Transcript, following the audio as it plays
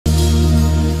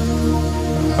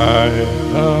I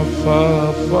have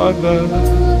a Father,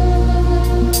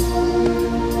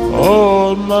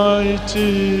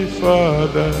 Almighty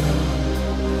Father,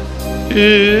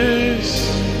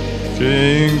 is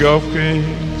King of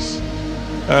Kings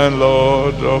and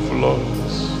Lord of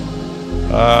Lords.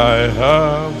 I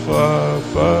have a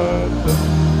Father,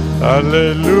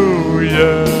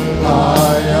 hallelujah.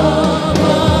 I have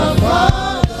a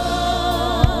Father,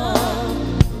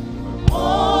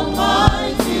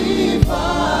 Almighty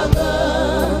Father,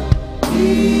 He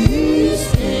is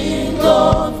King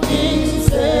of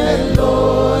Kings and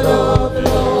Lord of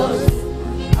Lords.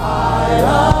 I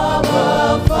have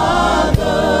a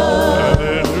Father,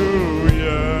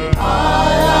 Hallelujah. I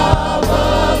have a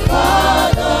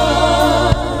Father,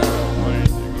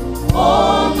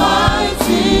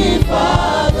 Almighty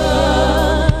Father,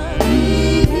 He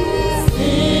is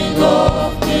King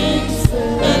of Kings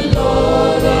and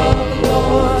Lord of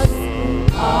Lords.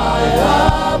 I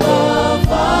have a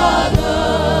Father,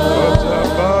 What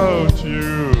about you?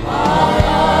 I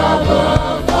have a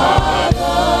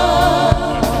Father,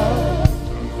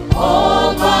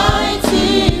 Almighty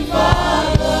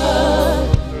Father,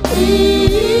 He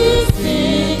is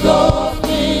King of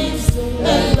Kings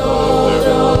and Lord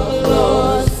of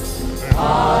Lords. I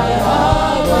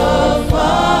have a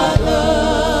Father.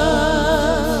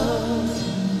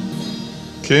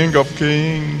 King of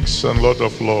Kings and Lord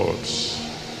of Lords.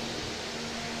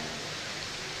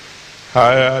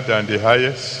 Higher than the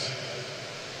highest,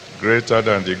 greater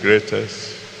than the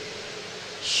greatest,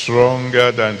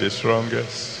 stronger than the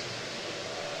strongest,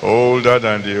 older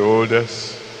than the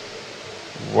oldest,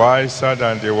 wiser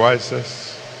than the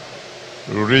wisest,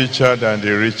 richer than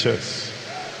the richest.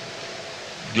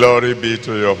 Glory be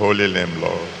to your holy name,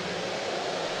 Lord.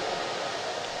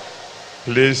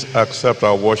 Please accept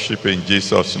our worship in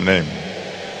Jesus' name.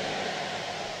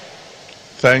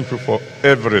 Thank you for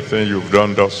everything you've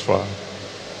done thus far.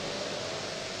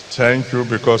 Thank you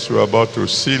because we're about to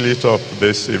seal it up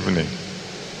this evening.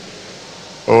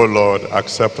 Oh Lord,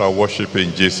 accept our worship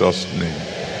in Jesus' name.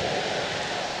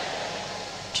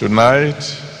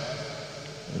 Tonight,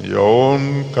 in your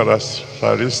own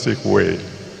characteristic way,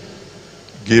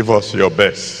 give us your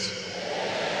best.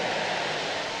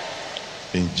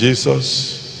 In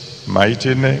Jesus'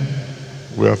 mighty name,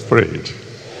 we have prayed.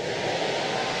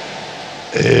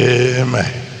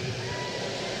 Amen.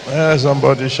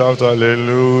 Somebody shout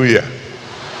hallelujah.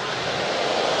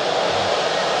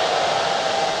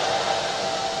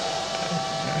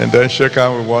 And then shake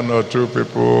hands with one or two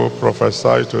people,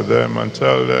 prophesy to them and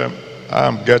tell them,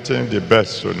 I'm getting the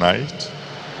best tonight.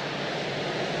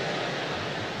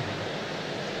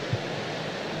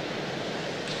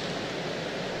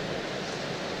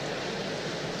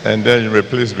 And then you may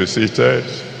please be seated.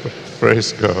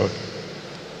 Praise God.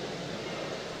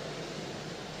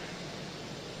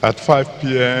 At 5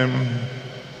 p.m.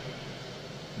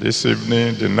 this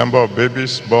evening, the number of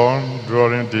babies born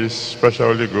during this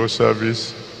special Holy Ghost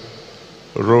service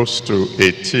rose to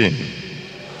 18.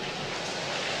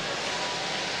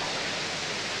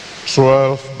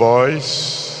 12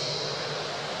 boys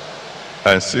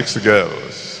and 6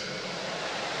 girls.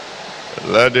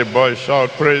 Let the boy shout,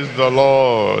 praise the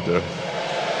Lord.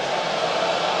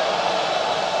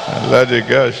 And let the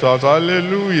girl shout,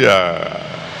 hallelujah.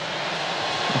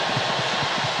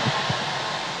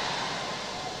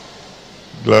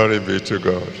 Glory be to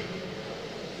God.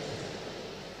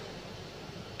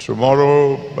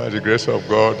 Tomorrow, by the grace of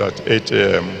God, at 8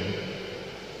 a.m.,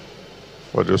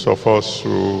 for those of us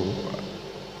who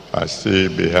are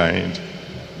still behind,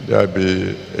 there will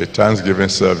be a Thanksgiving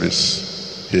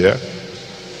service here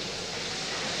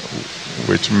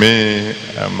with me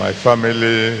and my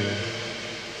family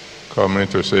coming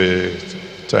to say,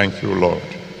 thank you, Lord.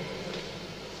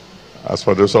 As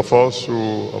for those of us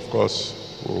who, of course,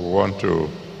 who want to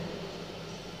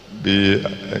be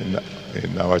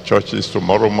in our churches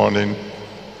tomorrow morning.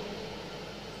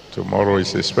 Tomorrow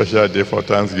is a special day for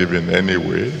Thanksgiving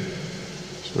anyway.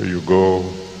 So you go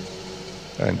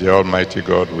and the Almighty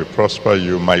God will prosper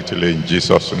you mightily in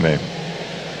Jesus' name.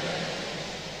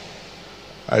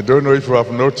 I don't know if you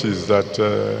have noticed that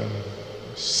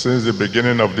since the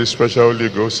beginning of this special Holy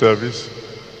Ghost service,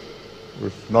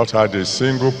 we've not had a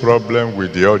single problem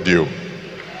with the audio.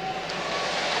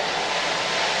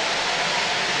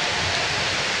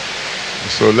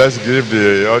 So let's give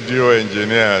the audio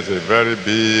engineers a very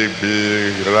big,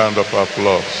 big round of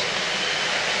applause.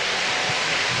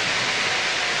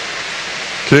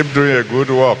 Keep doing a good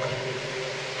work.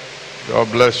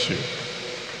 God bless you.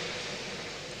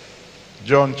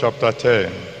 John chapter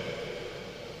 10,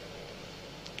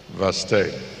 verse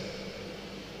 10.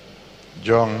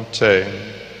 John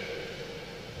 10,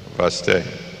 verse 10.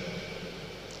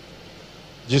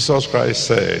 Jesus Christ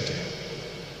said,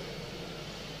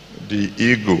 the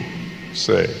eagle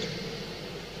said,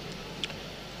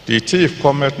 the thief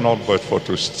cometh not but for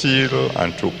to steal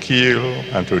and to kill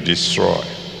and to destroy.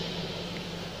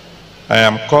 I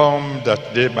am come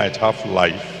that they might have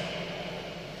life,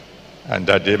 and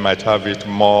that they might have it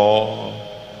more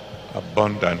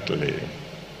abundantly.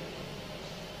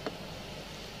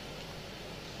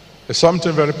 There's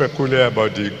something very peculiar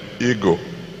about the eagle,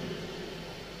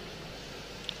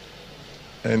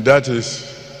 and that is,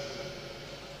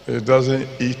 it doesn't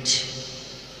eat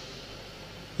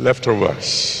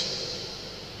leftovers.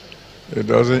 It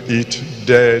doesn't eat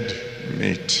dead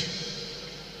meat.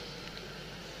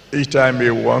 Each time he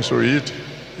wants to eat,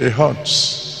 he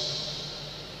hunts.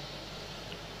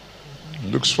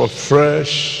 Looks for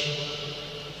fresh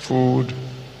food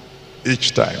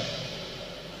each time.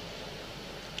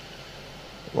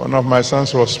 One of my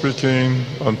sons was speaking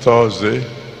on Thursday,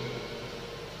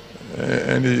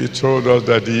 and he told us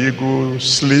that the eagle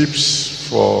sleeps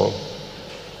for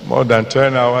more than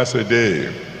 10 hours a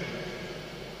day.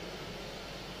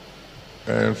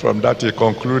 And from that he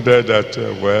concluded that,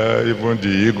 well, even the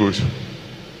eagles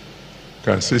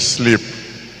can still sleep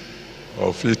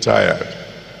or feel tired.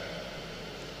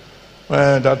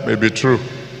 Well, that may be true.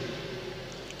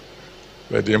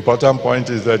 But the important point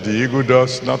is that the eagle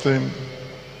does nothing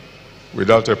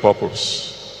without a purpose.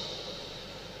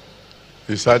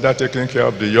 It's either taking care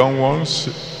of the young ones,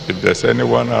 if there's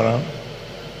anyone around,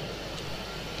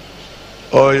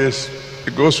 or it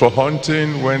goes for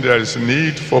hunting when there is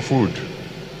need for food.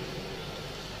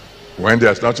 When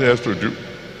there's nothing else to do,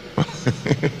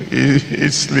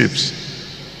 it sleeps.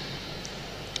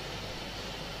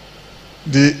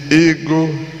 The eagle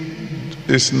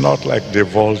is not like the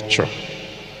vulture.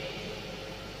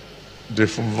 The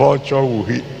vulture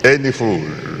will eat any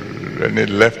food, any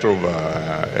leftover,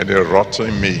 any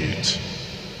rotten meat.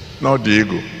 Not the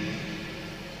eagle.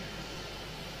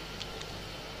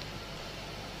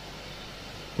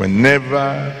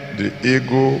 Whenever the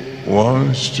eagle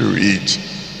wants to eat,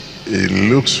 it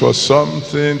looks for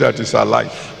something that is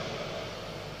alive.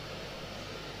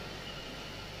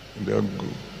 Then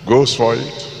goes for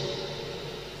it.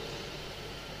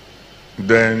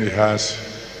 Then it has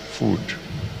food.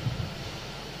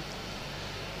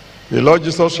 The Lord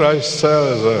Jesus Christ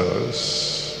tells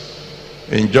us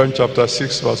in John chapter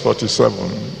 6 verse 47,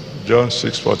 John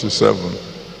 6:47,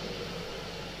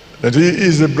 that he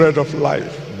is the bread of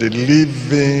life, the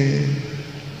living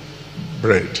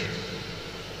bread.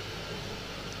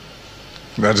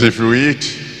 That if you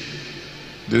eat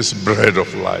this bread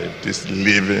of life, this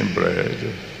living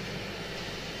bread,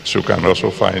 which you can also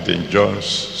find in John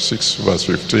 6 verse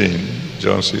 15,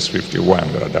 John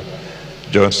 6:51 rather,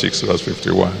 John 6 verse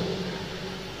 51.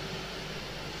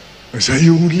 He said,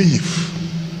 you will live.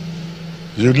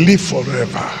 You live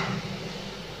forever.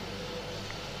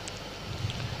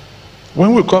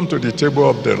 When we come to the table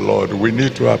of the Lord, we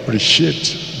need to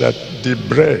appreciate that the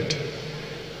bread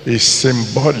is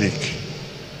symbolic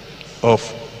of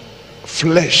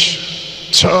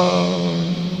flesh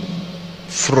torn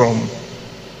from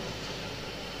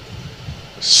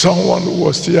someone who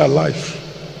was still alive.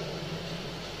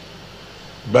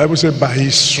 The Bible says, by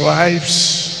his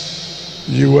stripes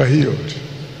you were healed.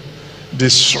 The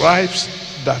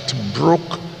stripes that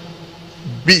broke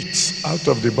bits out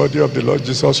of the body of the Lord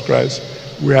Jesus Christ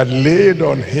were laid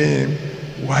on him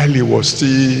while he was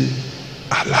still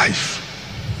alive.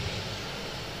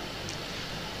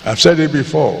 I've said it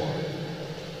before.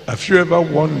 Have you ever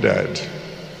wondered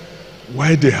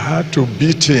why they had to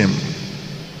beat him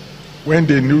when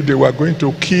they knew they were going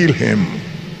to kill him?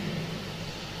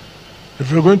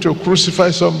 If you're going to crucify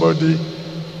somebody,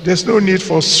 there's no need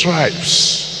for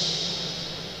stripes.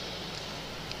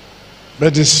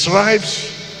 But the stripes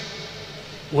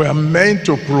were meant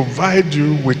to provide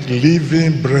you with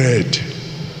living bread.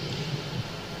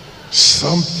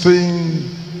 Something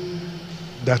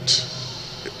that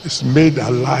is made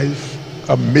alive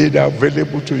and made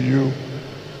available to you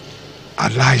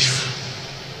alive.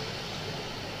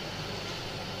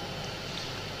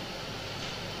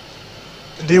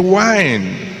 The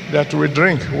wine that we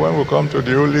drink when we come to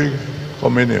the Holy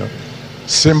Communion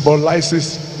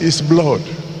symbolizes his blood.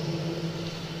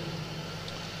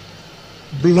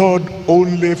 Blood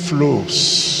only flows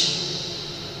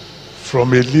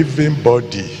from a living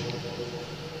body.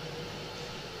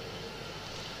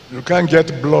 You can't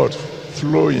get blood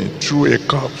flowing through a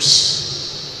corpse.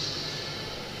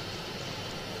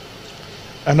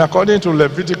 And according to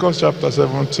Leviticus chapter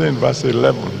 17 verse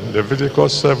 11,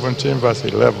 Leviticus 17 verse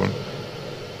 11,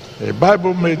 the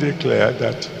Bible made it clear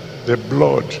that the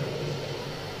blood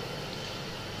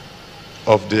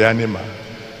of the animal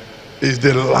is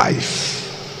the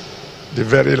life, the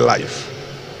very life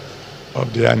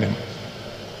of the animal.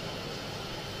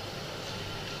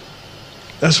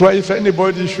 That's why if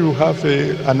anybody should have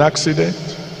an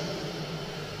accident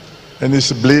and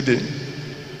is bleeding,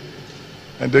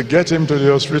 and they get him to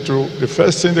the hospital, the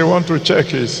first thing they want to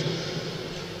check is,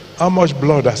 how much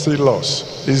blood has he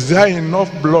lost? Is there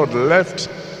enough blood left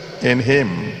in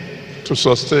him to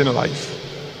sustain life?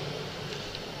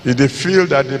 If they feel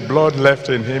that the blood left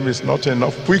in him is not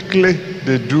enough, quickly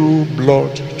they do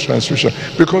blood transfusion.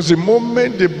 Because the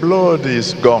moment the blood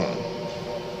is gone,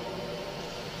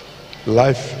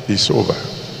 life is over.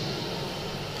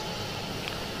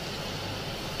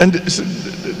 And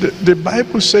the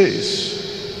Bible says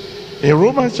in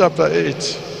Romans chapter 8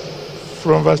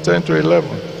 from verse 10 to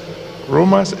 11,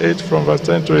 Romans 8 from verse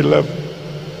 10 to 11,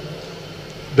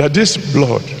 that this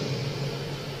blood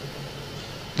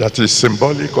that is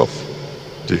symbolic of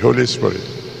the Holy Spirit,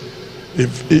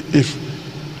 if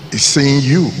it's in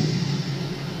you,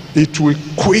 it will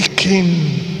quicken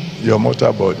your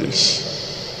mortal bodies.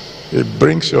 It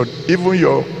brings even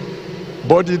your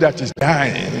body that is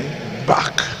dying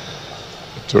back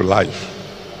to life.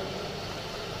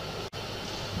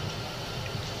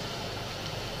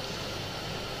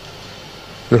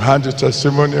 You had the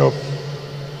testimony of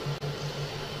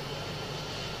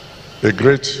a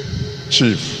great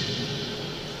chief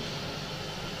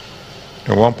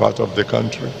in one part of the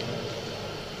country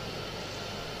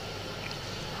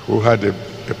who had a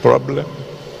problem,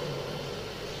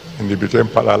 and he became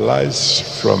paralyzed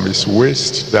from his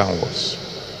waist downwards.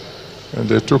 And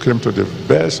they took him to the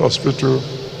best hospital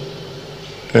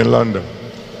in London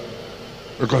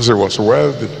because he was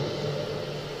wealthy.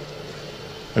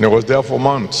 And he was there for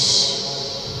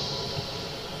months.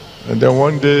 And then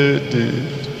one day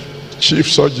the chief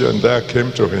surgeon there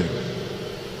came to him.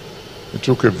 He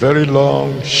took a very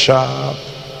long, sharp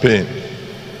pain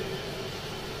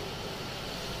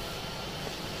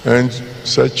and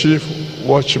said, "Chief,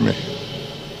 watch me."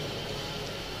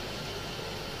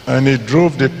 And he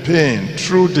drove the pain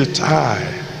through the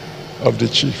thigh of the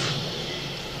chief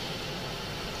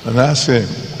and asked him,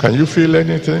 "Can you feel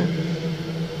anything?"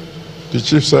 The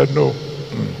chief said, "No."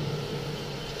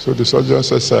 So the surgeon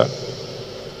said, "Sir,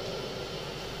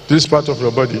 this part of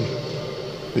your body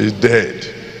is dead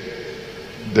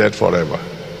forever.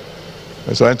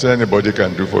 There's nothing anybody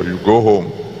can do for you. Go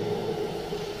home."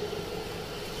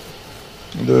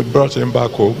 And they brought him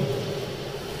back home.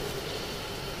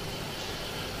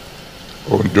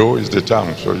 Ondo is the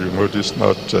town, so you know this is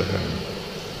not a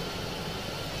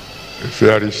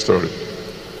fairy story.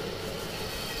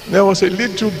 There was a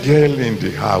little girl in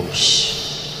the house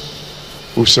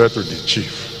who said to the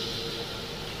chief,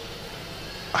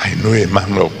 "I know a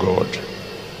man of God.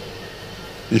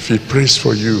 If he prays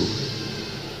for you,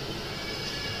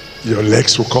 your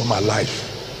legs will come alive."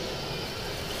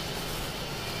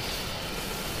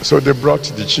 So they brought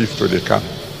the chief to the camp.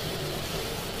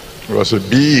 He was a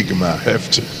big man,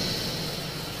 hefty.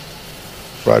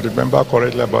 If I remember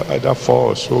correctly, about either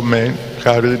 4 or so men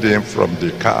carried him from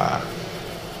the car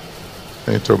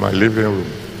into my living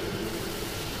room.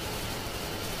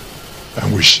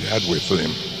 And we shared with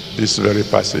him this very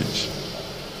passage.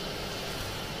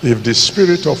 If the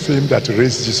spirit of him that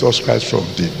raised Jesus Christ from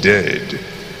the dead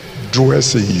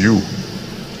dwells in you,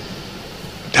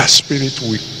 that spirit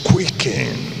will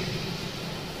quicken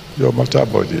your mortal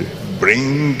body,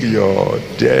 bring your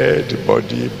dead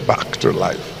body back to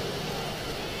life.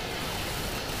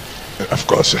 Of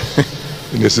course,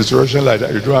 in a situation like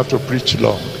that, you don't have to preach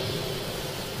long.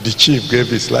 The chief gave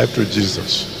his life to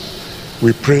Jesus.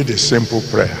 We prayed a simple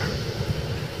prayer.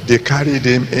 They carried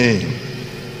him in.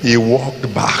 He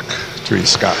walked back to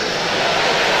his car.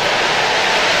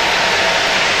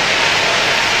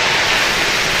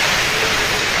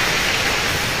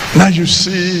 Now you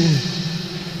see,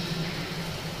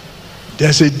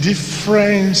 there's a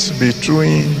difference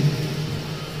between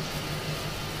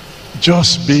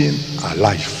just being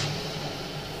alive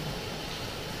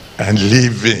and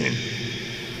living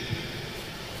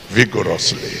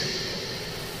vigorously.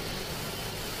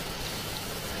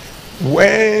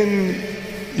 When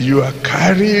you are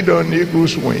carried on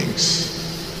eagle's wings,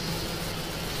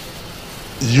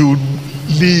 you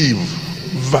live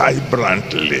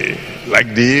vibrantly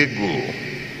like the eagle.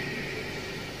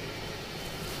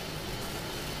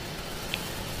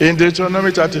 In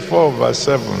Deuteronomy 34 verse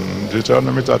 7,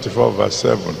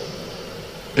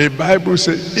 the Bible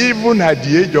says, even at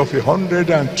the age of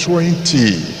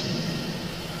 120,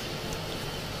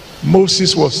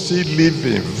 Moses was still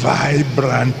living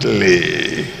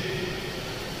vibrantly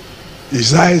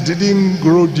His eyes didn't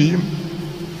grow dim.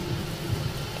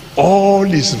 All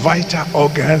his vital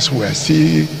organs were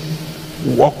still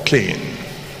working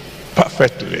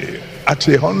perfectly at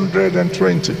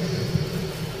 120.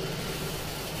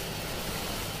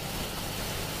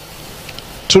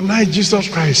 Tonight, Jesus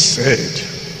Christ said,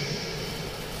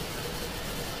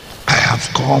 I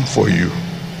have come for you,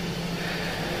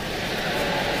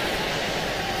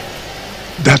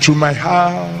 that you might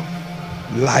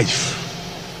have life.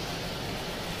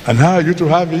 And how are you to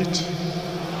have it?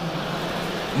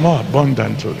 More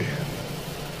abundantly.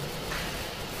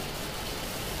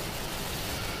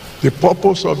 The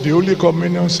purpose of the Holy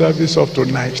Communion service of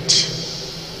tonight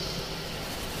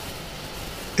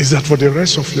is that for the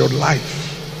rest of your life,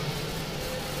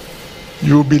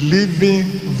 you'll be living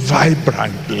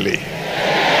vibrantly.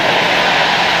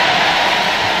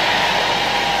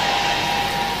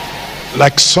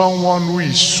 Like someone who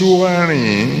is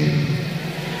soaring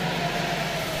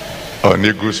on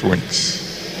eagle's wings.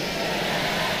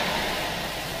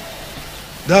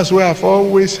 That's why I've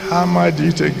always hammered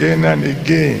it again and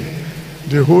again.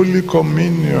 The Holy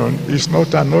Communion is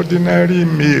not an ordinary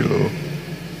meal.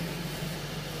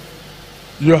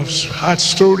 You have had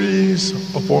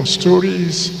stories upon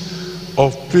stories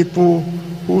of people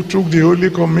who took the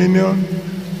Holy Communion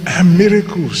and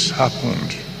miracles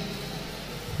happened.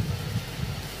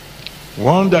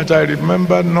 One that I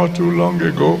remember not too long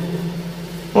ago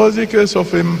was the case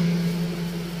of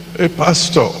a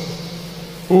pastor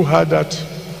who heard that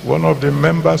one of the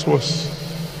members was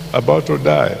about to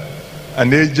die,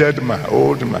 an aged man,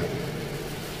 old man.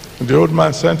 The old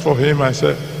man sent for him and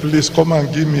said, please come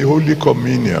and give me Holy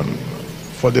Communion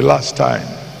for the last time.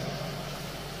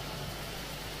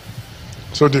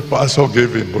 So the pastor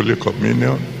gave him Holy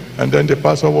Communion, and then the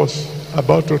pastor was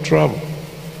about to travel.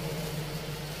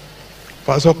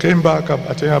 Pastor came back,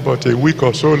 I think about a week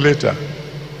or so later,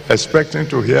 expecting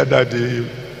to hear that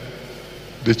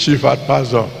the chief had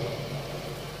passed on.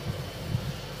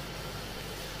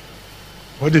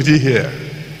 What did he hear?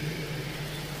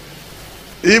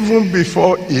 Even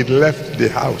before he left the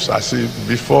house, as if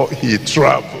before he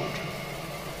traveled,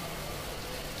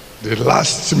 the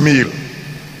last meal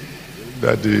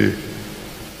that the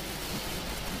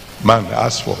man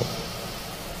asked for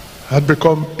had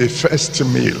become a first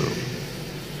meal.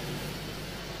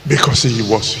 Because he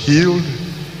was healed,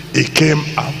 he came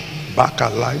up back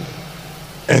alive,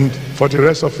 and for the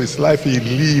rest of his life he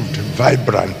lived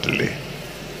vibrantly.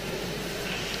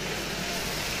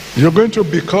 You're going to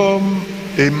become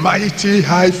a mighty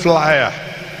high flyer,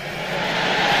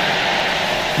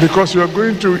 because you're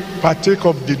going to partake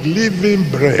of the living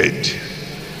bread.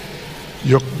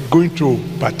 You're going to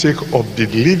partake of the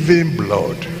living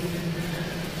blood.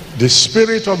 The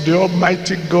Spirit of the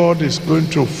Almighty God is going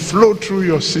to flow through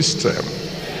your system.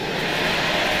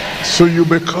 So you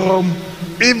become,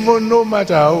 even no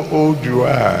matter how old you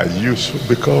are, you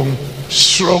become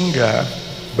stronger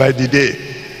by the day.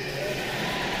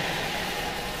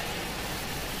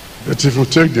 But if you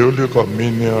take the Holy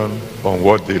Communion on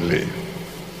what they lay,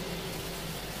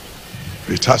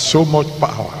 it has so much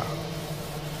power,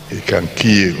 it can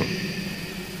kill.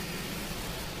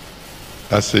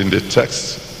 As in the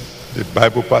text, the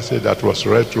Bible passage that was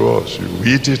read to us, you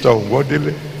eat it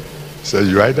unworthily, so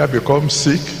you either become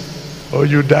sick or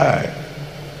you die.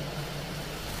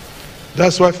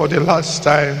 That's why for the last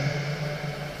time,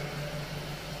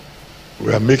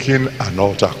 we are making an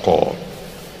altar call.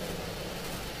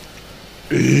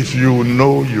 If you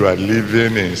know you are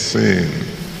living in sin,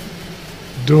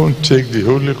 don't take the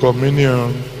Holy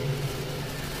Communion.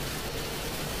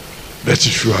 But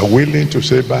if you are willing to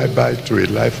say bye-bye to a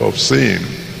life of sin,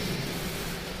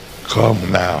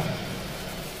 come now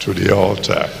to the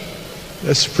altar.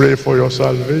 Let's pray for your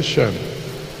salvation.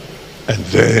 And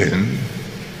then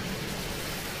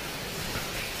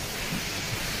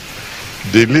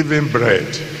the living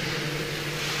bread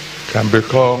can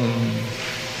become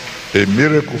a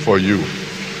miracle for you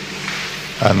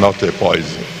and not a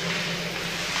poison.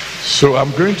 So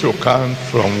I'm going to count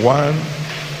from 1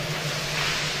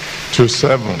 to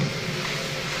 7.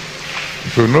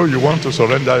 If you know you want to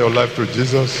surrender your life to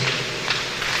Jesus,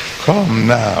 come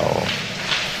now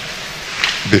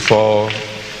before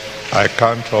I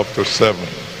count up to 7.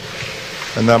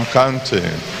 And I'm counting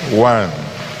 1,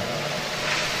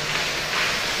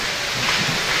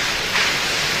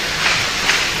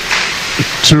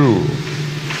 2,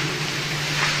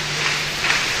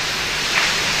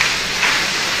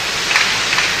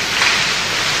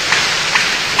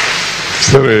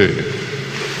 3, 4,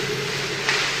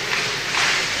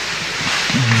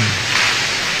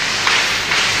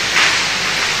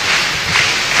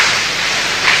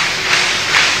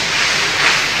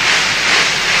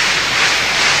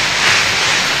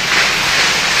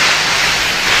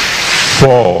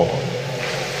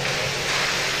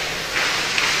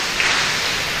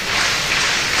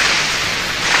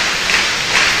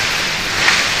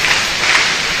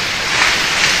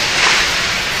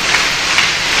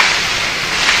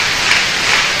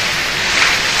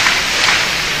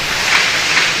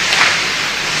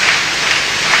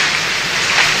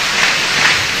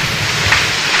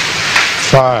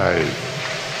 5.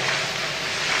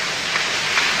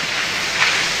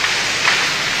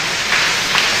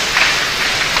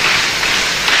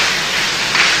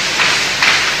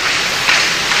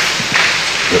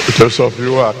 Those of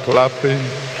you who are clapping,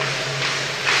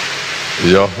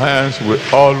 your hands will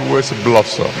always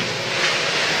blossom.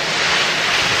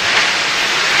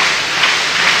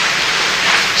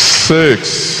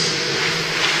 6.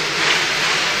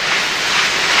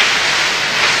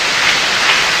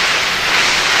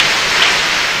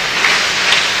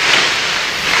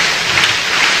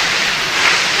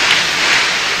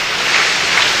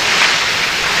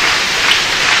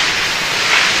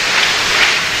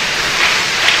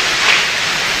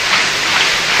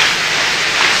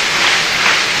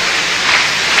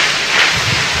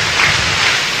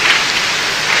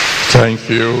 Thank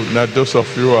you. Now those of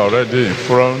you who are already in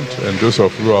front and those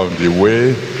of you who are on the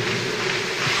way,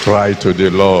 cry to the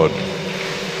Lord.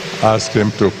 Ask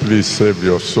him to please save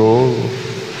your soul.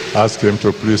 Ask him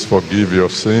to please forgive your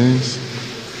sins.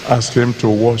 Ask him to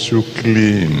wash you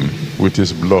clean with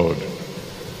his blood.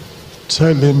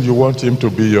 Tell him you want him to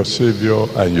be your Savior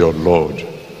and your Lord.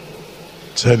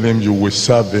 Tell him you will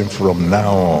serve him from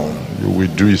now on. You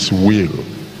will do his will.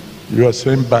 You are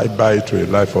saying bye-bye to a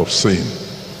life of sin.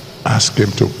 Ask him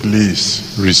to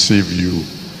please receive you.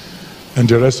 And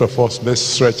the rest of us, let's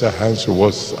stretch our hands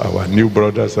towards our new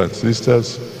brothers and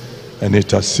sisters and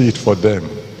intercede for them,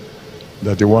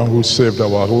 that the one who saved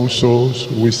our whole souls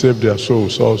will save their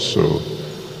souls also.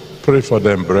 Pray for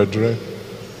them, brethren.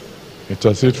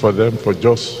 Intercede for them for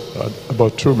just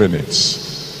about 2 minutes.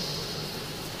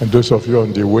 And those of you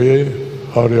on the way,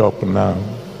 hurry up now,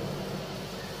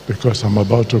 because I'm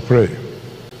about to pray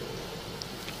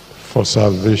for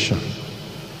salvation.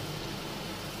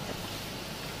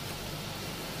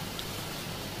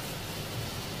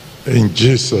 In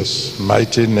Jesus'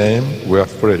 mighty name we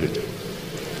have prayed.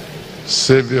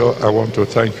 Savior, I want to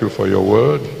thank you for your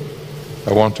word.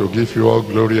 I want to give you all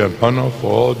glory and honor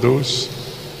for all those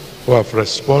who have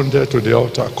responded to the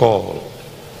altar call.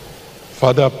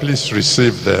 Father, please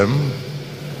receive them.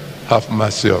 Have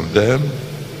mercy on them.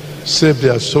 Save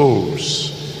their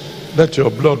souls. Let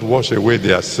your blood wash away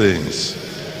their sins.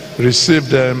 Receive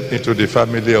them into the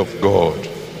family of God.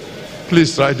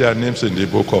 Please write their names in the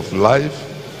book of life.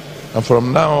 And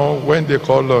from now, when they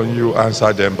call on you,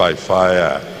 answer them by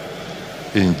fire.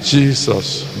 In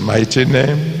Jesus' mighty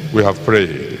name, we have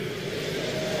prayed.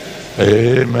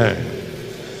 Amen.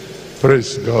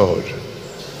 Praise God.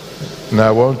 Now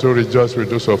I want to rejoice with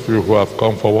those of you who have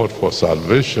come forward for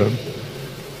salvation.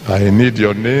 I need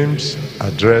your names,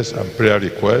 address, and prayer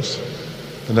requests.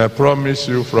 And I promise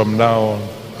you from now on,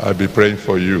 I'll be praying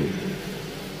for you.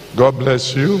 God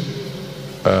bless you.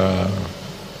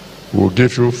 We'll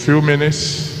give you a few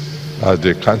minutes as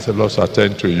the counselors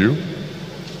attend to you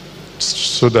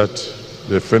so that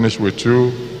they finish with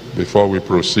you before we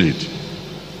proceed.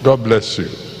 God bless you.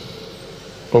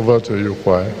 Over to you,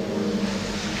 choir.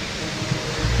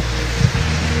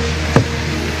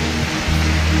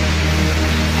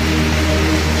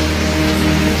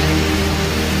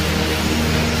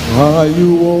 Are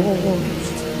you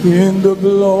washed in the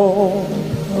blood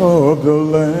of the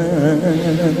Lamb?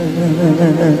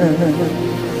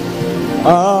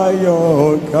 Are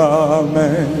your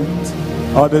garments,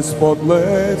 are they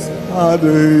spotless, are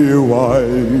they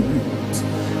white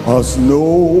as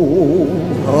snow?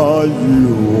 Are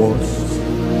you washed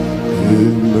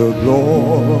in the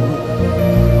blood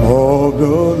of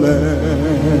the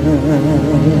Lamb?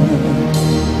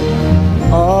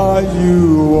 Are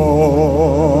you washed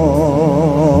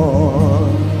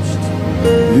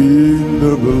in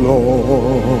the blood,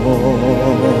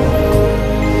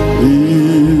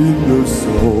 in the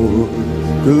soul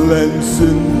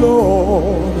cleansing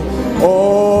blood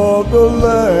of the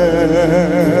Lamb?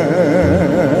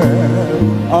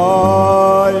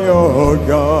 Are your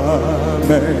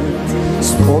garments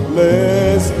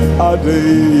spotless, are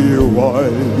they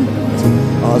white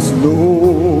as snow?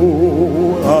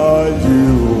 Are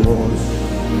you washed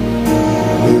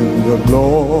in the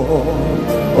blood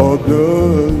of the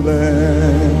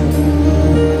Lamb?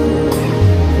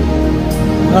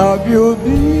 Have you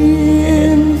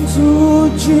been to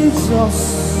Jesus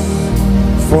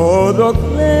for the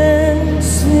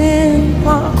cleansing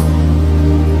power?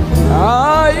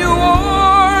 Are you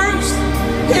washed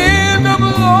in the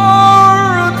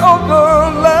blood of the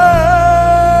Lamb?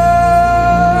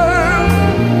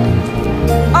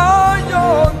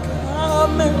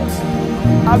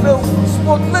 Are they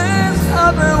spotless,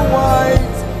 are they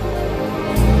white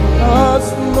as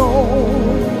snow?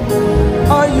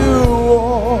 Are you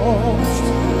washed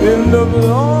in the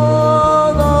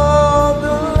blood of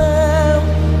the Lamb?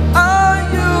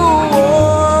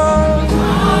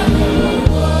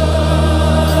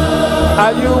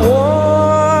 Are you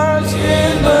washed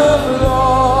in the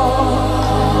blood,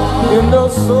 in the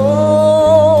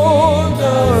soul,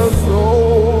 blessed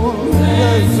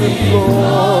Lord?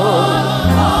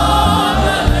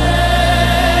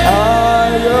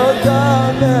 Are you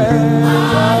coming?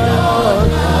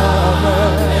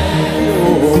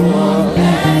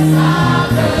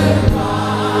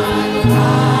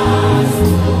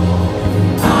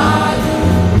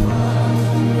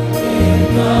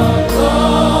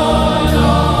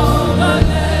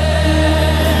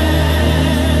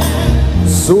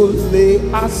 So lay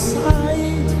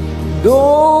aside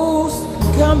those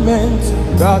garments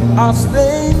that are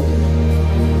stained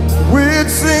with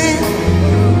sin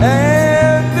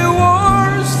and be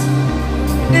washed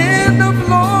in the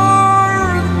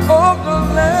blood of the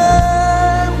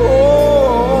Lamb.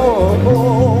 Oh,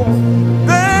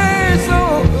 there's a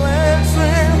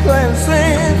cleansing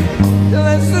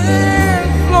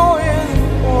flowing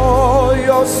for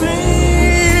your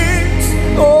sins.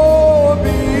 Oh,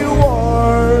 be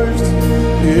washed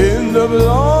in the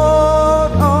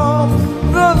blood of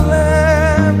the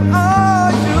Lamb.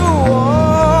 Are you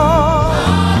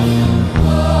washed?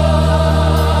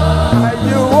 Are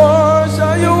you washed?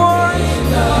 Are you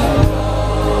washed?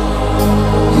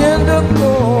 In the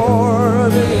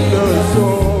blood, in the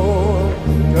soul,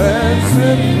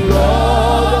 cleansing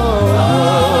blood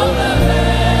of the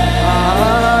Lamb.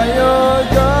 Are you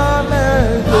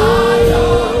garment? Are you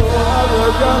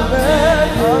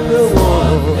garment of the world?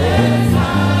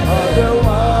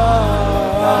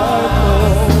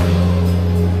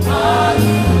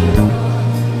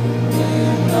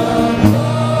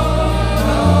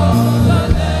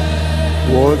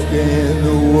 What can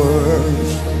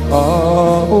wash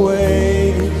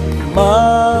away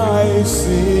my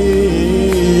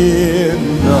sin?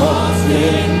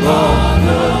 Nothing but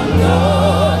the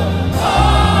blood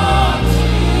of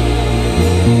Jesus.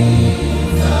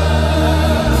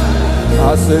 I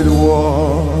said,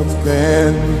 what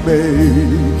can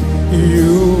make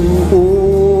you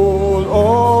whole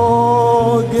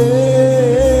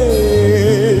again?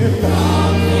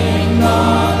 Nothing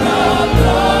but the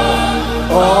blood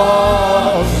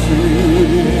of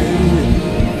sin.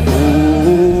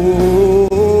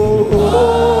 Oh,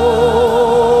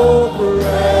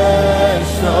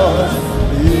 precious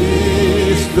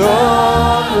is the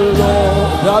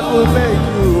Lord. That will make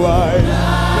you white.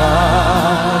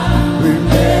 That will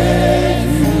make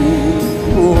you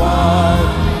white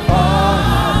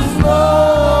as snow.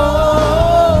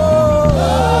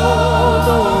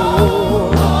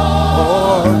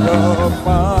 Oh, the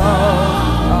found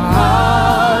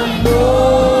I know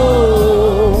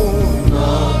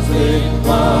nothing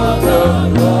but the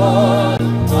blood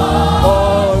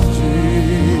of Jesus.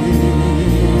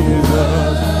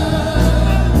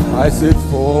 I said,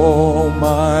 for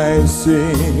my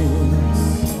sins,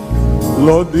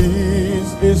 Lord, this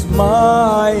is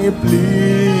my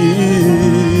plea.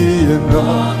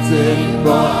 Nothing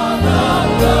but the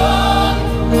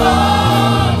blood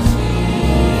of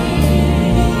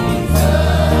Jesus.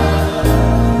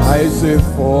 I say,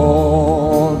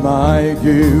 for my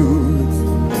guilt,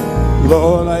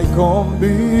 Lord, I come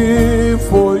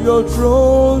before your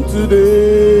throne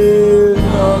today.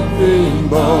 Nothing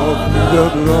but the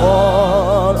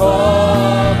blood of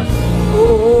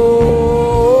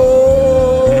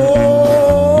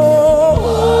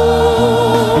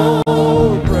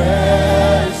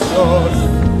precious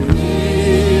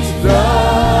is the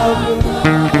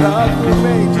that will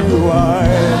make you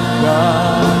white.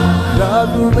 That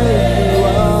will make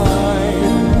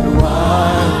you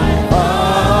white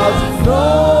as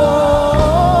snow.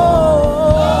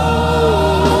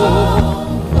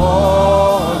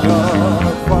 All the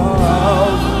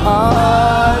found I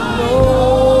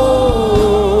know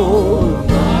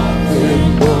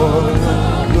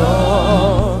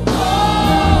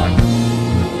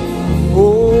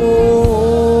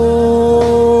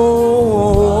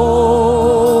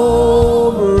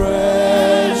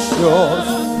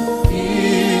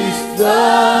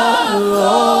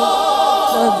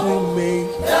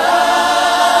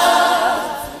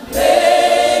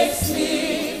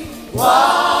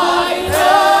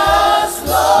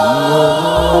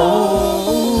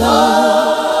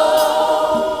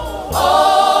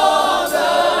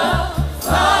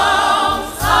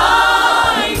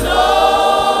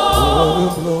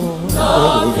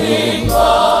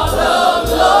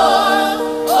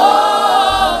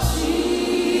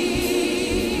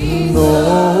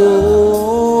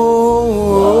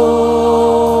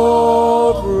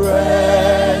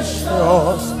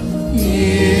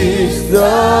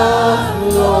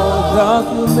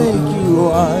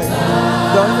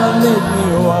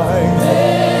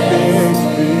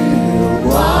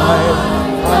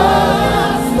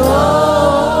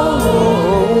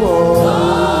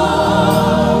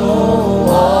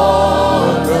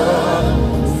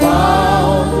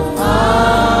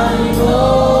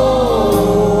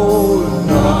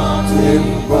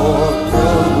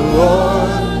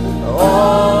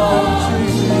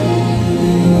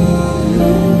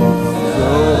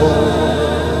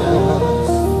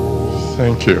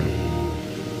Thank you.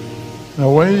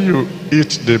 Now, when you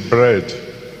eat the bread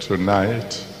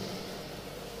tonight,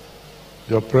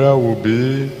 your prayer will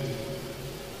be,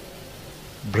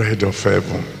 bread of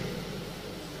heaven,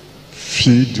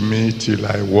 feed me till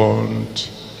I want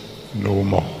no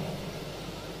more.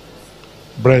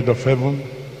 Bread of heaven,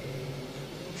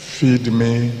 feed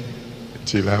me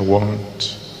till I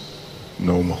want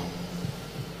no more.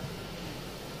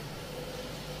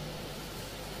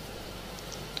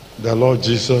 The Lord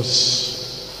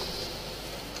Jesus,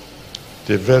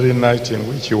 the very night in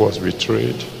which he was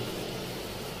betrayed,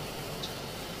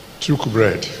 took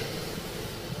bread,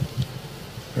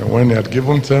 and when he had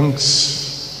given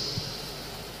thanks,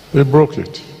 he broke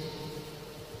it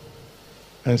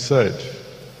and said,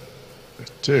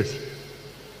 "Take,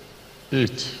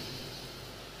 eat.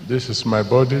 This is my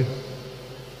body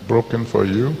broken for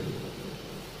you.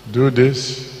 Do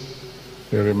this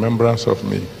in remembrance of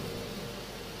me."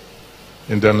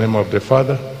 In the name of the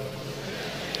Father,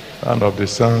 and of the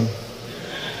Son,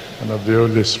 and of the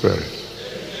Holy Spirit.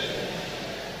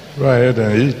 Go ahead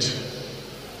and eat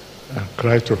and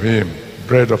cry to him,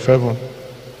 bread of heaven,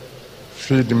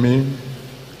 feed me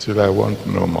till I want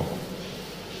no more.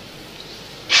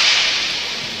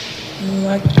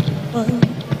 Like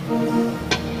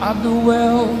at the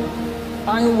well,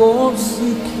 I was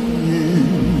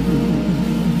seeking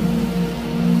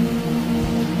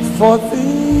for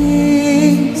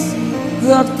things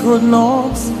that could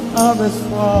not satisfy.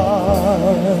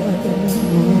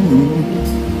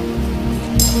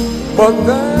 But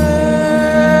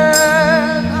then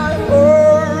I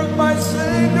heard my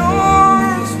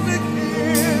Savior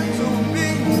speaking to me.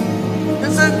 He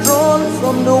said, "Drawn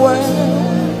from the well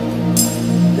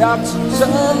that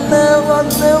shall never,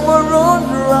 never run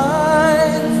dry.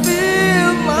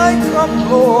 Fill my cup,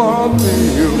 Lord,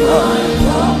 fill my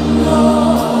cup,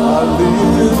 Lord. I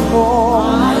lift it up,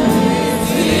 I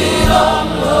lift it up,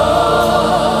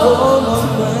 Lord. Come and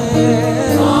pray,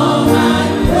 come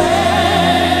and pray.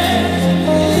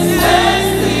 It's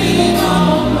resting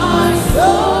on my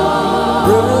soul.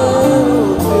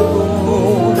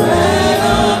 Bread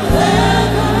of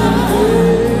heaven,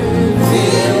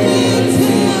 fill me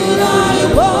till I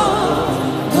want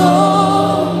no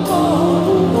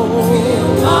more. Fill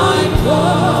my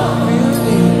cup, fill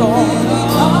it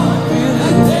up.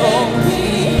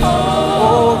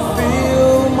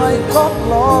 Cup,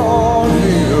 Lord,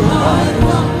 fill my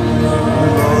cup,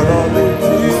 Lord, I lift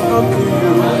it up to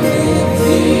you. I lift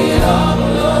it up,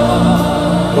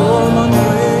 Lord. Come and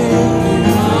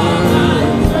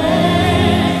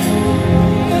drink,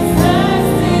 it's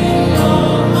resting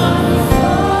on my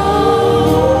soul.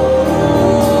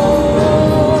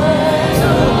 Bread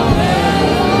of heaven,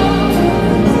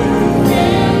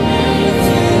 fill me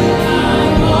till I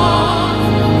want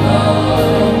no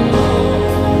more.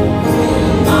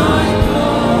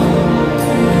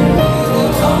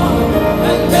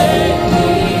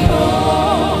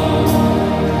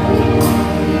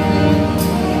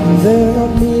 There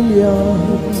are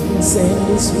millions in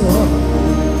this world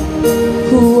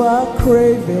who are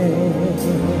craving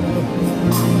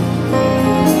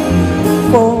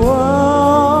for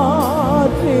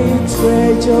worldly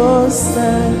treasures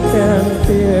and can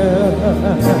feel,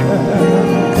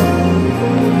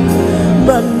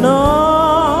 but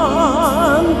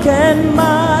none can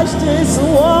match this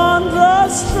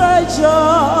wondrous treasure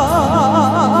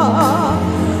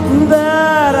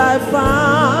that I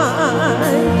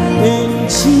find in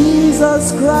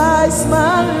Jesus Christ,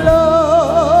 my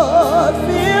Lord.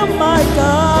 Fill my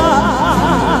cup,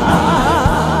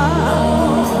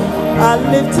 I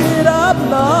lift it up,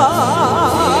 Lord.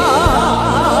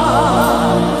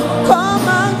 Come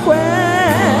and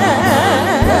quench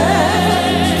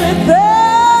the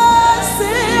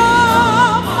thirsty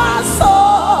of my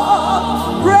soul.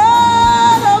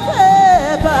 Bread of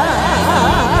heaven,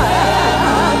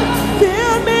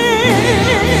 fill me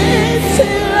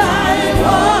till I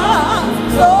want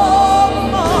no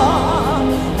more.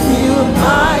 Fill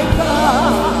my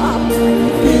cup,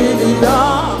 fill it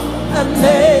up and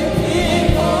make it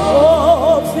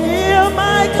whole. Fill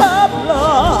my cup,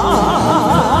 Lord,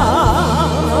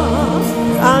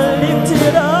 and lift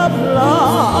it up,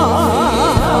 Lord.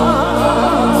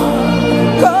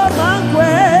 Come and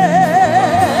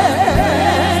quench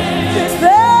this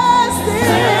thirsty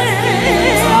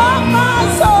of my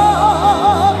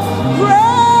soul.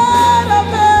 Bread of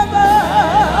heaven,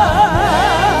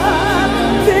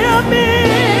 fill me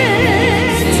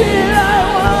till I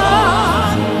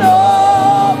want no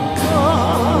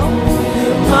more.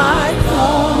 Fill my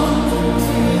cup,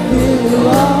 fill it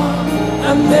up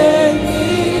and make me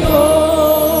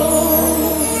whole.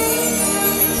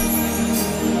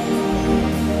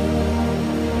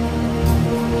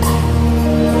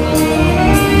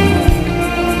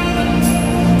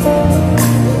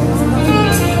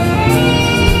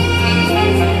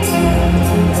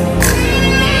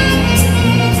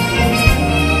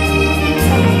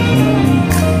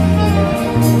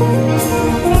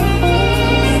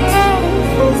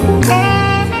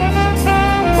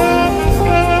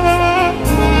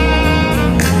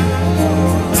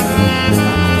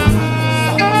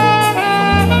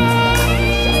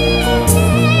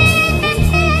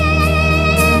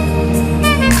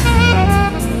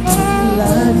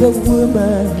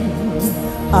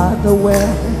 woman at the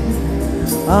well.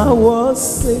 I was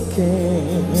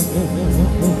seeking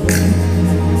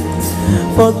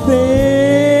for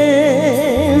things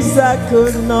I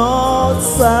could not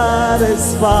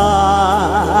satisfy,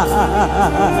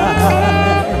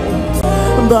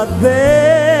 but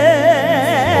then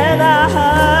I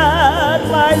heard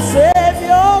my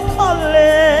Savior calling,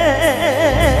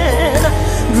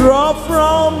 draw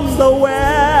from the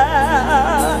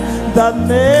well that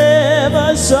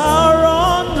never shall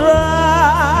run dry.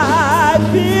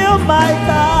 Fill my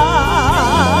cup,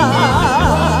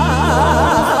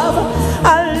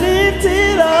 I lift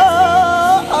it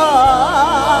up.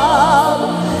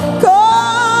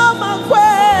 Come and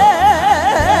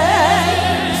quench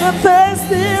the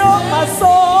thirsty of my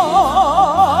soul.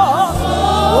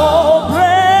 Oh,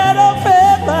 bread of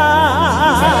heaven,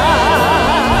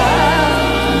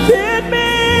 feed me.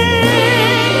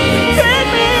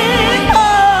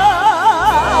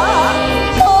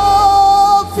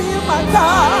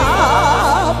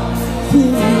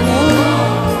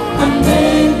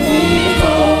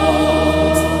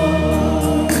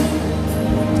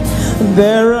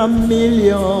 There are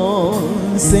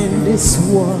millions in this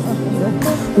world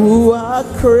who are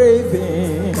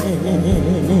craving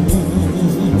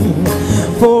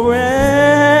for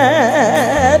earthly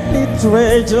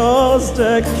treasures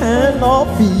that cannot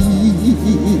be,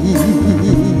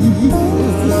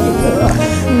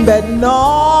 but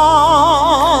none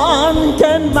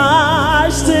can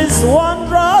match this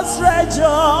wondrous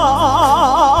treasure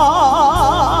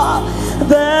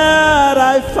that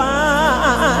I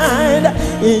find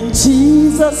in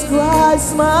Jesus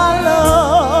Christ, my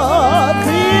Lord.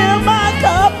 Fill my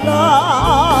cup,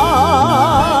 Lord.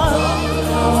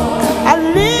 I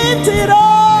lift it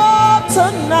up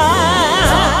tonight.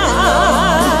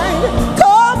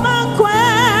 Come and quench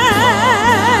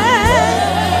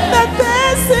the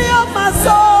thirsty of my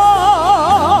soul.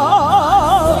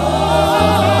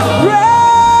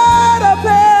 Bread of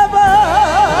heaven,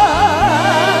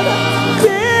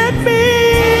 feed me,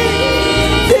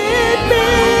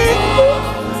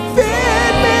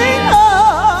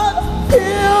 Lord.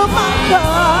 Fill my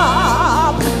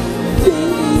cup,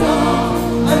 fill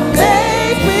and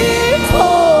make me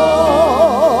whole.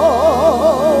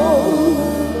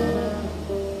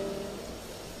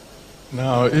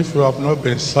 Now, if you have not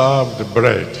been served the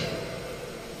bread,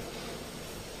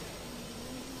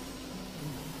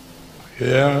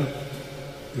 here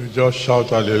you just shout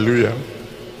hallelujah.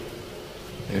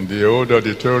 In the old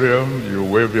auditorium, you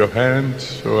wave your hand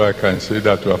so I can see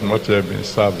that you have not yet been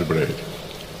served bread.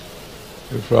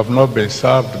 If you have not been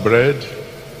served bread,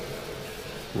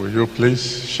 will you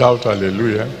please shout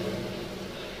hallelujah?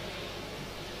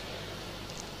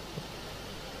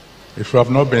 If you have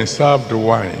not been served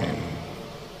wine,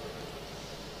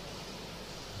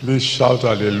 please shout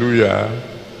hallelujah.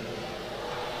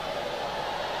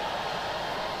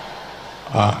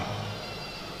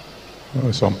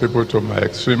 Some people to my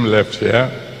extreme left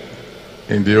here.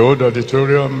 In the old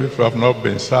auditorium, if you have not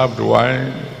been served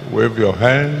wine, wave your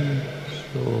hand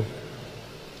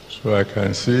so I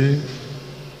can see.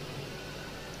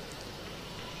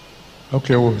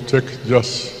 Okay, we'll take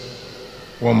just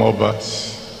one more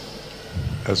verse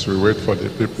as we wait for the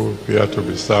people here to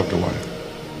be served wine.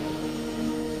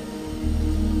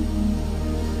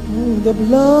 The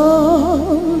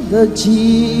blood that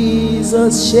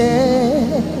Jesus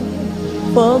shed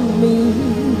for me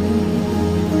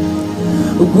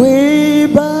way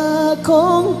back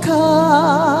on Calvary,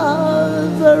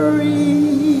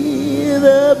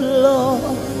 the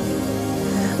blood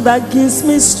that gives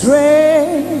me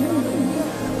strength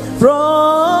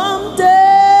from day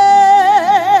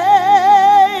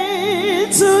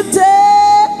to day.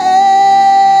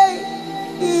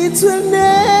 It will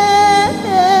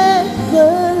never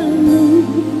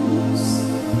lose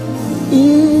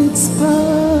its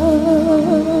power.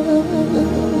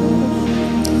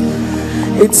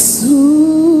 It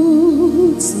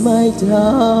soothes my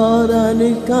doubt and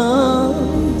it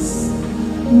calms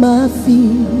my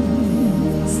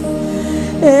fears,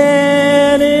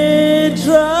 and it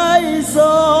dries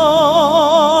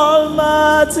all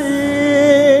my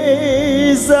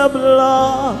tears. The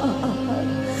blood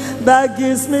that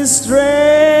gives me strength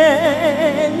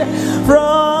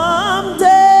from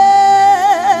day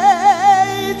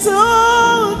to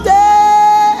day.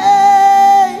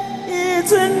 It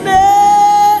will never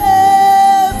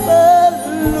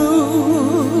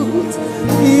lose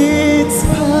its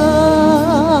power.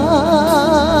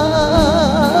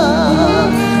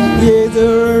 Yea,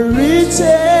 the riches,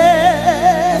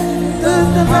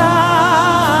 the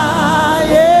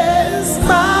highest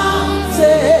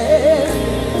mountain,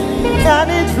 I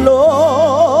it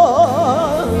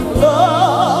flows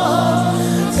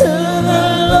to the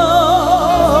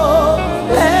lowest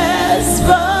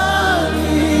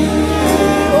valley.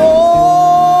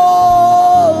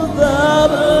 Oh, the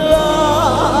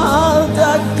blood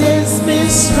that gives me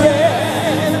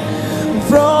strength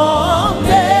from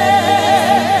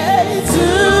day to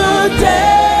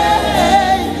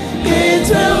day, it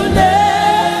will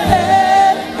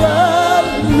never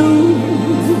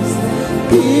lose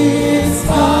its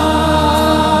power.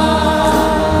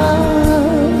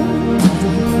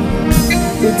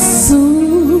 It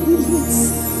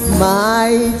soothes my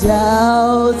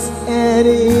doubts and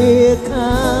it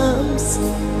calms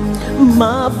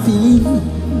my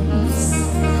fears,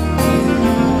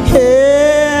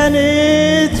 and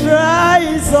it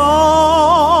dries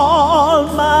all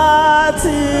my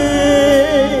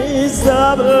tears.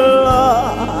 The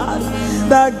blood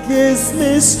that gives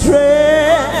me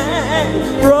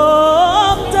strength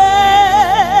from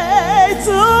day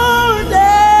to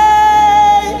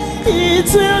day,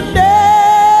 it will never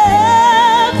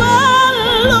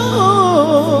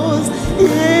lose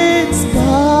its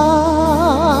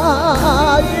power.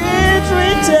 It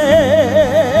reaches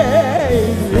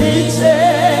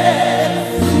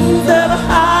the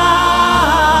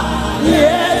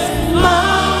highest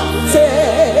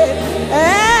mountain,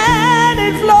 and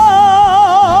it flows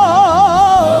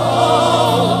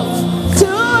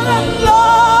to the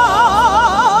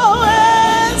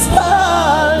lowest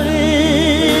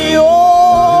valley. Oh,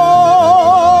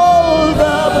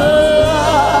 the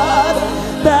blood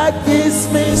that gives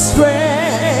me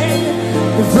strength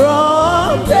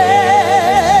from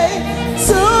day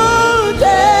to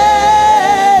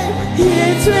day,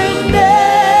 it will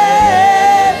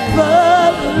never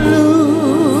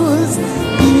lose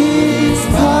its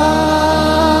power.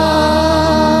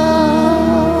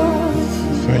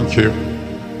 Thank you.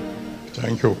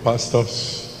 Thank you, pastors.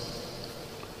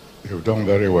 You've done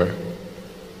very well.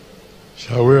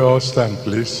 Shall we all stand,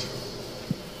 please?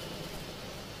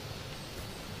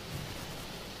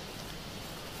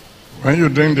 When you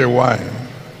drink the wine,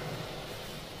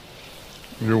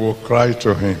 you will cry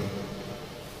to him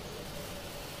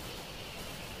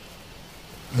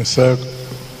and say,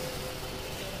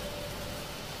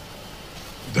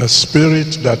 the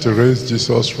spirit that raised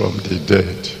Jesus from the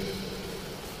dead,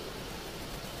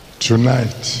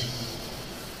 tonight,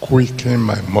 quicken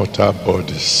my mortal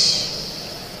bodies.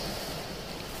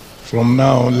 From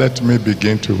now, let me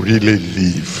begin to really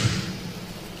live,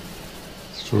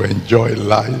 to enjoy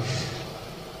life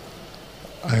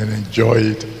and enjoy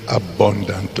it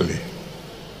abundantly.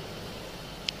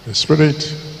 The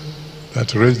spirit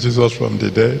that raised Jesus from the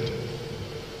dead,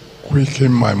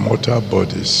 quicken my mortal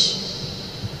bodies.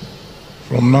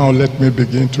 From now, let me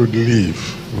begin to live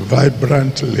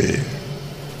vibrantly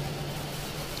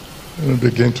and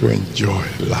begin to enjoy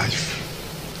life,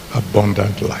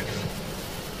 abundant life.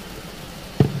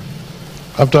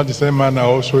 After the same manner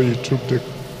also he took the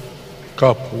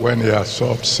cup when he had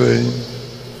supped, saying,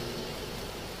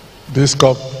 this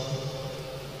cup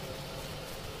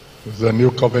is the new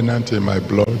covenant in my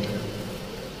blood.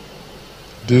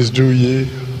 This do ye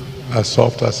as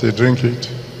oft as ye drink it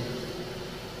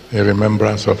in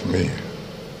remembrance of me.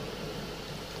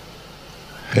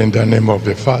 In the name of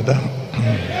the Father,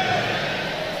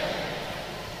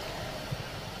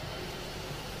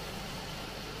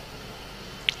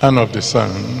 and of the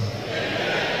Son,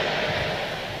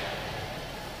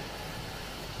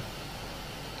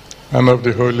 and of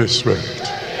the Holy Spirit.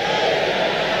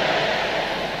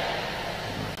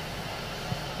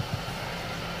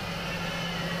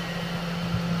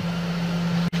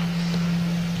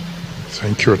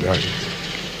 Thank you, Daddy.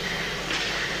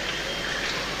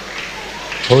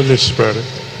 Holy Spirit,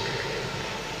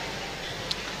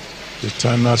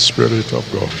 eternal Spirit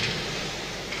of God,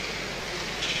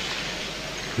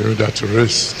 you that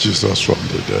raised Jesus from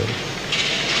the dead,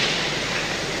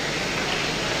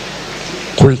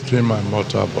 quicken my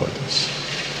mortal bodies.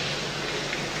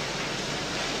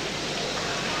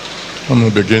 I'm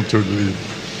going to begin to live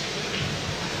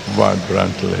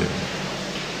vibrantly.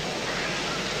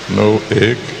 No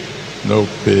ache, no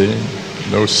pain,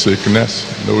 no sickness,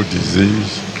 no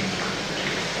disease,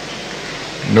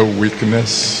 no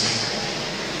weakness.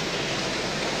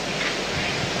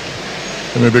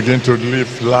 Let me begin to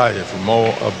live life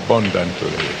more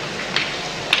abundantly,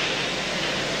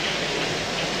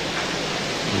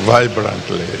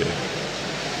 vibrantly,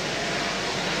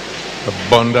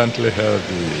 abundantly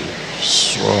healthy,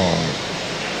 strong,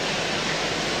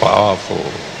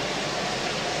 powerful,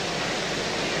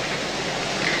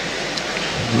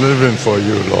 living for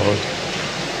you, Lord.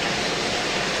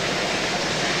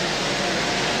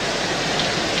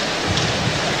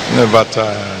 never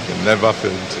tired, never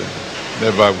fainting,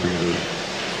 never weary.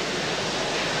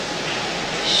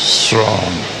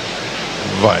 Strong,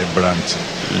 vibrant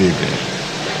living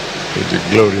to the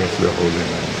glory of your holy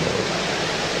name, Lord.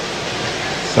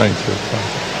 Thank you,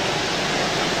 Father.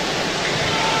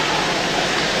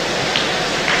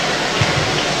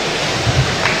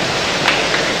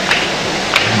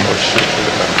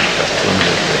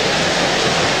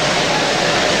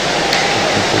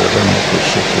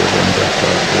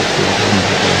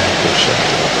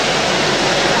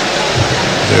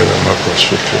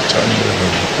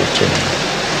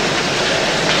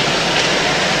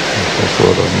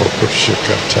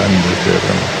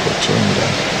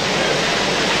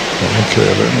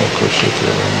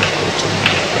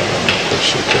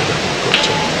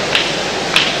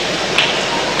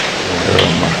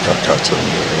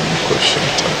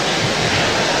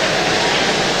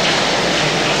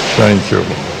 Thank you,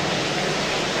 Lord.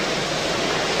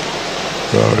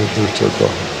 Glory be to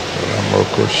God.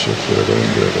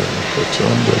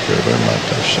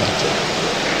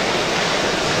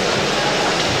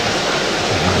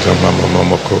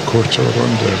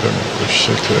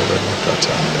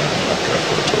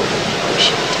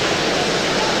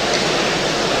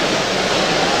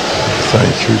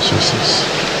 Thank you, Jesus.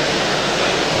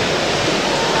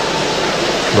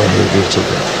 Glory be to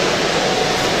God.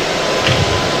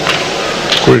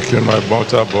 Quicken my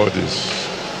mortal bodies,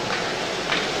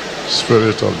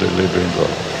 Spirit of the living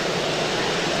God.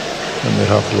 And they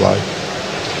have life.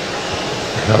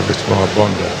 They have it more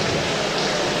abundantly.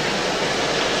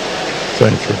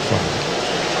 Thank you, Father.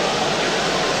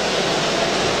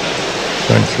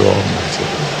 Thank you, Almighty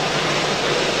God.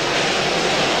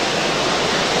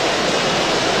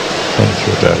 Thank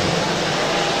you, Daddy.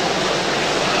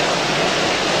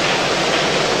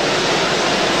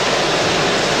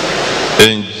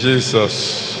 In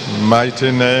Jesus'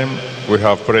 mighty name we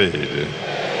have prayed.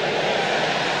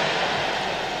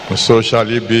 And so shall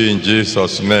it be in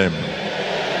Jesus' name.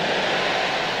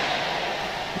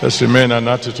 Let's remain in an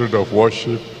attitude of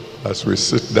worship as we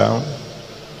sit down,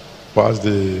 pass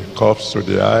the cups to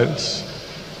the aisles.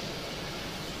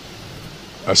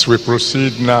 As we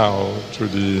proceed now to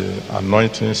the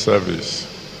anointing service,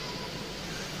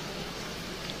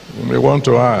 we may want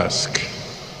to ask,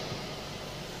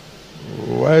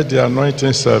 why the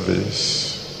anointing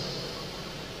service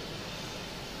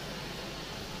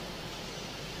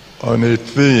on a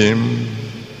theme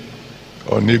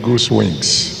on eagle's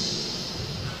wings?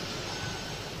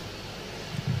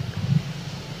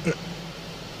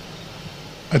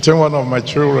 I think one of my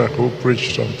children who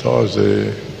preached on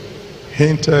Thursday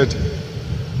hinted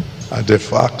at the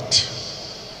fact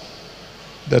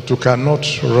that you cannot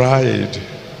ride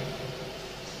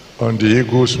on the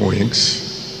eagle's wings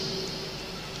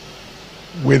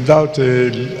without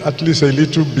at least a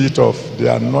little bit of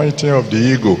the anointing of the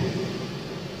eagle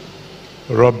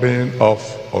rubbing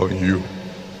off on you.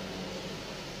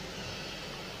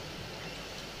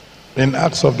 In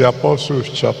Acts of the Apostles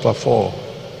chapter 4,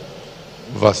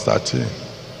 verse 13.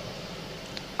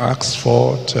 Acts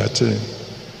 4:13.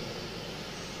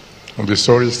 And the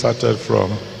story started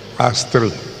from Acts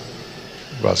 3,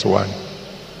 verse 1.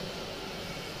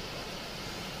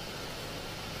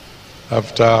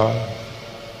 After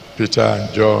Peter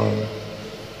and John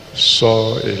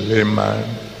saw a lame man,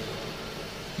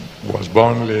 was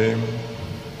born lame,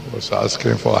 was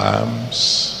asking for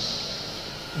alms,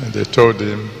 and they told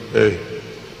him, hey,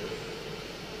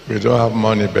 we don't have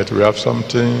money, but we have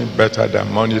something better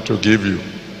than money to give you.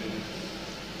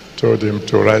 Told him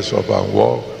to rise up and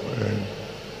walk, and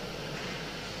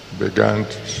began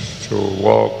to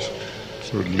walk,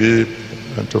 to leap,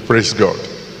 and to praise God.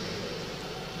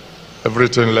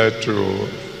 Everything led to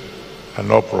an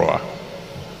uproar.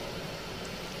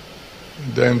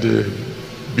 Then the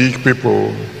big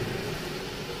people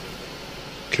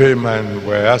came and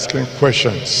were asking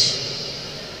questions.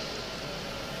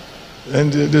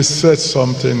 And they said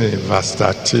something in verse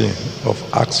 13 of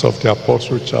Acts of the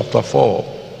Apostles chapter 4.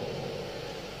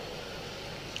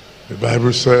 The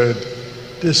Bible said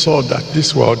they saw that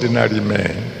these were ordinary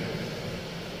men.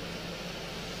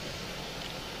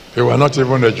 They were not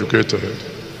even educated.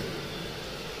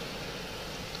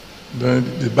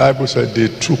 Then the Bible said they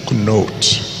took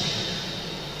note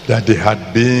that they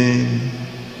had been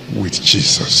with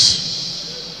Jesus.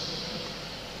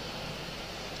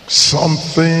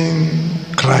 Something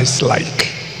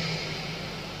Christ-like.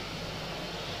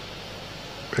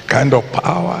 The kind of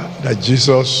power that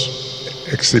Jesus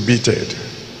exhibited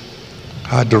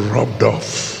had rubbed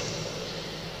off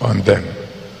on them.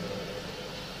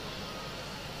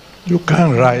 You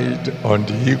can't ride on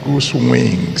the eagle's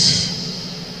wings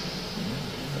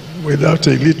without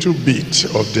a little bit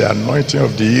of the anointing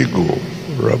of the ego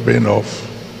rubbing off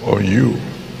on you.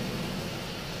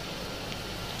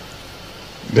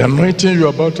 The anointing you're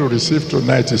about to receive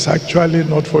tonight is actually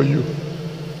not for you.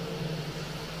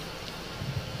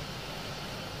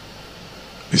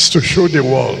 It's to show the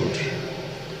world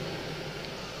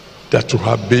that you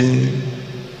have been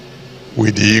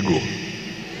with the ego.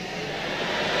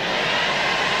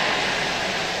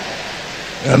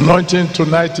 The anointing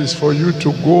tonight is for you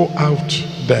to go out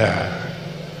there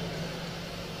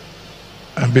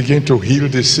and begin to heal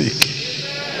the sick,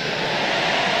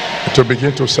 to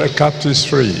begin to set captives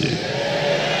free,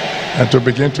 and to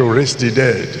begin to raise the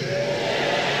dead.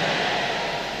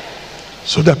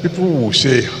 So that people will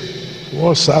say,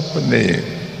 what's happening?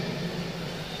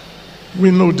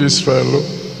 We know this fellow.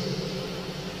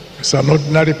 He's an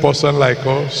ordinary person like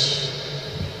us.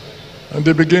 And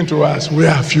they begin to ask,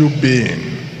 where have you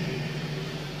been?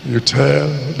 You tell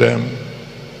them,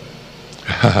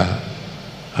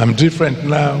 I'm different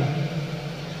now.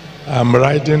 I'm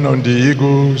riding on the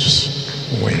eagle's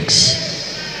wings.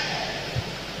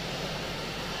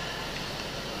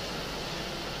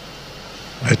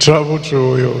 I traveled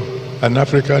to an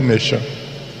African nation.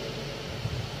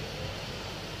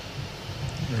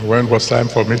 When it was time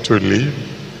for me to leave,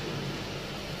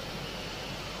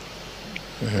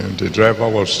 and the driver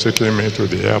was taking me to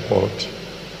the airport,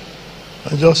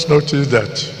 I just noticed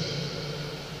that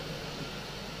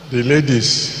the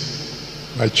ladies,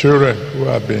 my children who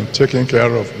have been taking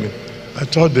care of me, I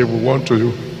thought they would want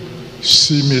to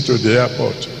see me to the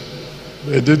airport.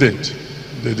 They didn't.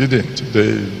 They didn't.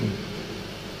 They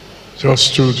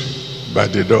just stood by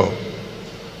the door,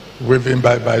 waving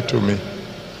bye-bye to me.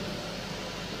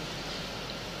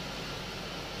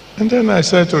 And then I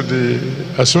said to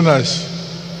as soon as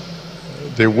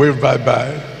they waved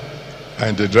bye-bye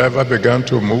and the driver began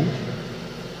to move,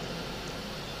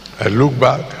 I looked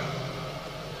back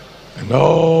and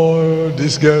all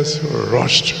these girls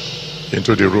rushed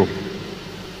into the room.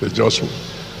 They just,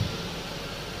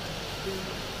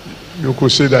 you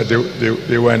could see that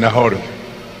they were in a hurry.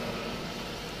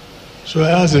 So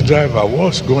I asked the driver,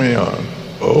 what's going on?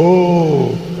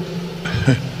 Oh,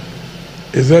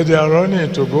 he said they are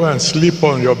running to go and sleep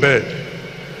on your bed.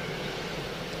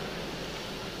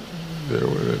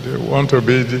 They want to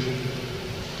be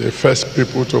the first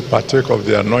people to partake of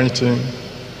the anointing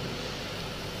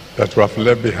that we have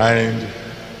left behind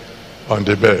on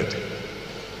the bed.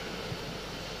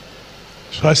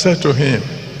 So I said to him,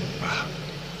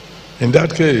 in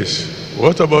that case,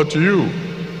 what about you?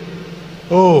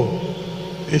 Oh,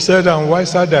 he said, I'm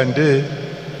wiser than they.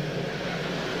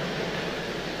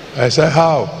 I said,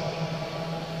 how?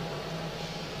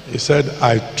 He said,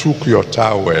 I took your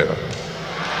towel.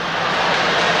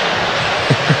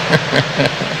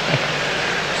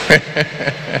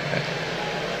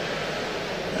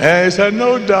 And he said,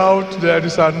 no doubt there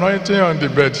is anointing on the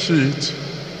bed sheet,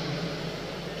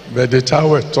 but the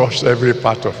towel touched every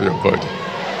part of your body.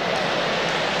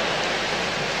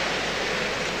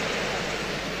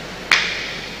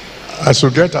 As you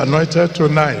get anointed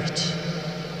tonight,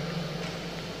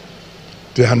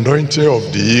 the anointing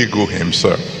of the ego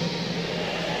himself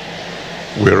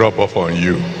will rub off on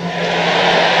you.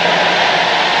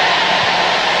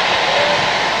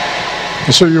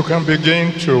 So you can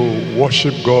begin to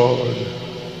worship God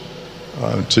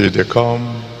until they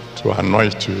come to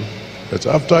anoint you. But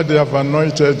after they have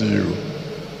anointed you,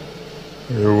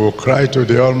 you will cry to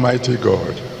the Almighty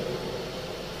God.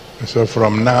 And so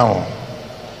from now,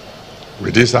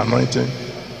 with this anointing,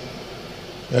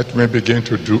 let me begin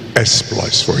to do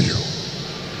exploits for you.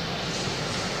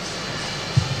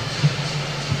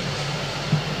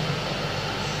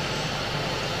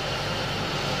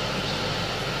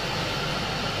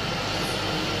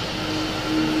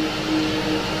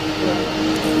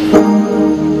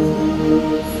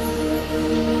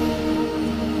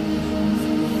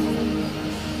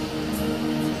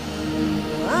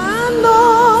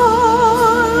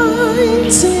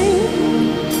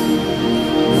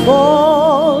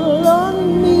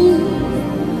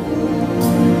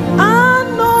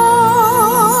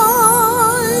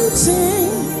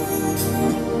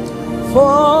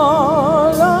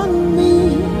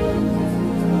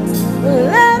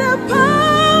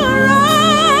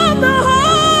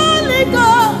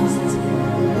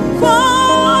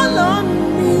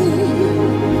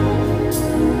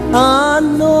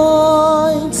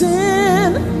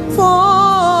 Anointing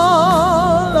fall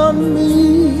on me.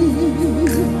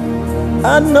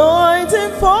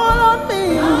 Anointing fall on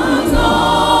me. Anointing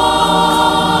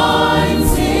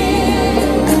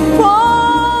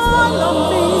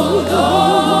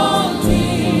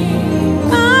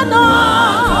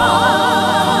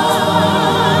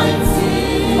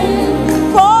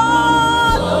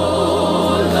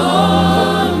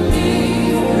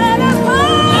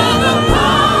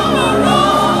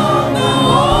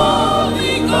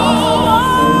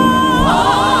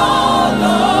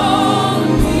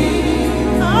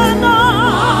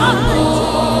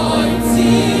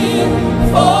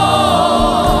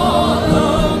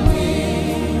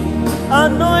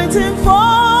Anointing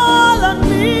fall on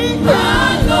me.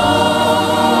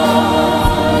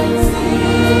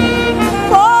 Anointing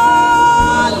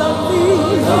fall on me.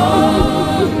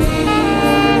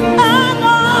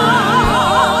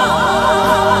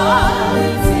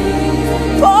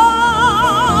 Anointing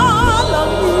fall on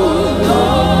me.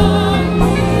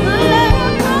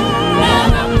 Let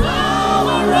the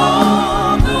power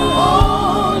of the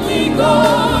Holy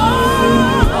Ghost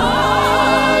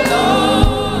fall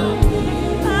on me.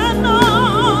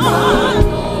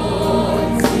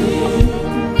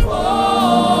 Anointing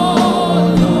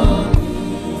fall on me.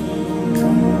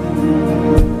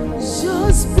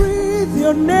 Just breathe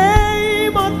your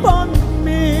name upon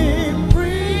me.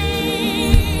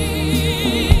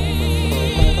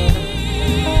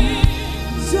 Breathe.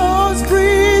 Just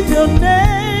breathe your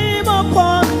name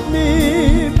upon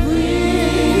me.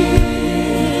 Breathe.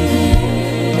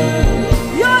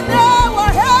 Your name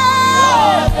will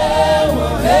help.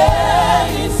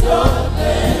 It's your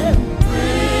name.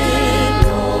 Breathe,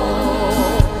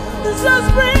 Lord. Just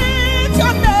breathe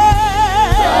your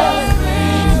name. Just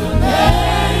breathe your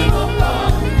name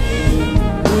upon me.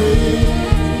 Breathe.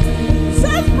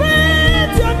 Just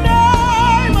breathe your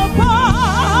name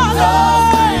upon me.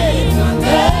 Breathe your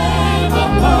name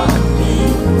upon me.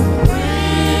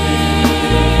 Breathe.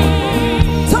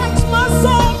 Touch my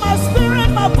soul, my spirit,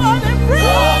 my body.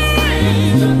 Breathe.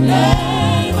 Breathe your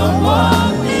name upon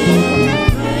me.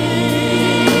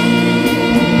 Breathe.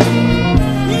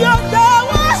 Your name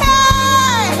will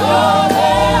help. Your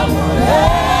name will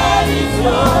help. It's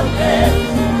your name.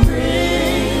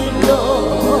 Breathe,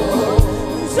 Lord.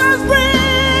 Just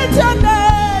breathe your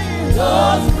name.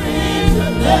 Just breathe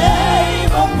your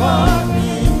name upon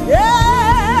me.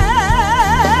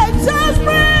 Yeah. Just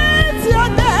breathe your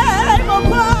name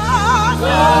upon me.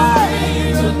 Just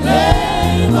breathe your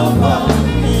name upon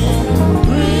me.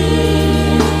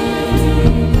 Breathe.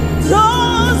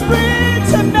 Just breathe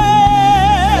your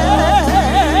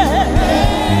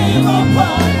name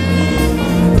upon me.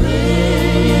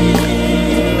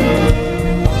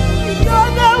 Breathe. Your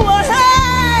name will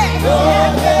help. Your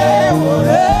name will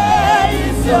help.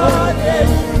 It's your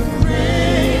name.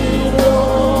 Breathe,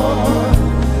 Lord.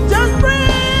 Just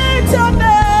breathe your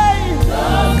name.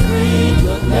 Just breathe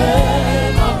your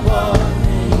name upon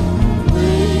me.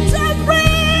 Breathe. Just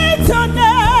breathe your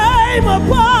name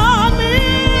upon me.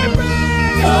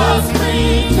 Breathe. Just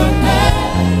breathe your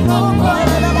name upon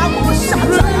me.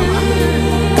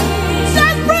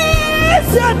 Just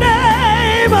breathe your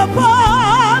name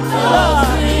upon me. Just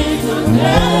breathe your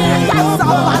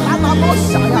name upon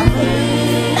me.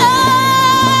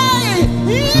 Hey,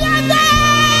 your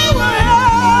name will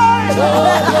help.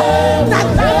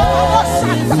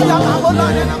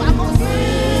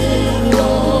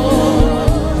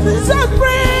 Just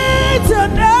breathe your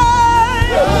name.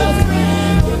 Just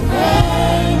breathe your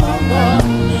name upon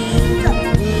me.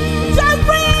 Just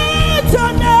breathe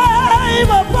your name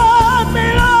upon me,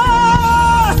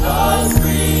 Lord. Just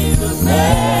breathe your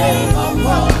name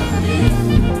upon me.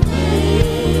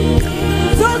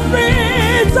 Just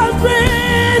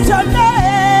breathe your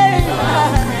name.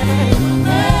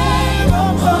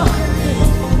 Upon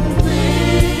me.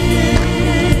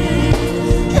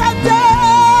 Your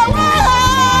name will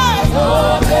help.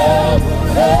 Your name will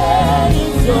help.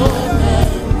 It's your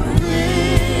name.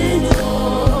 Breathe,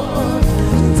 Lord.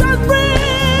 Just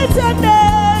breathe your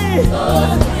name.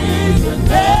 Just breathe your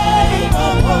name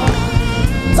upon me.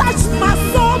 Touch my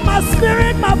soul, my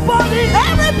spirit, my body,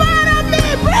 every part of me.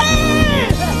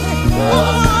 Breathe.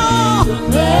 Oh. Your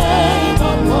name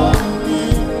upon me.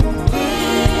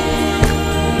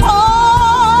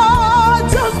 Oh,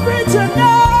 just breathe your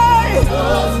name.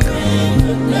 Just breathe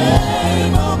your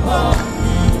name upon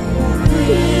me.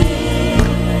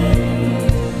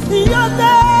 Your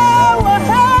name will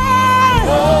help.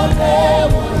 Your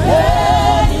name will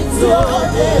help. It's your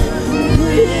name.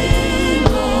 Breathe,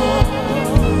 Lord.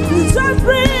 Just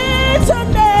breathe your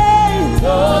name.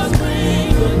 Just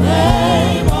breathe your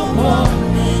name upon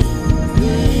me.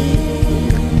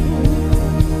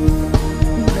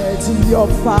 Let your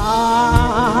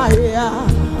fire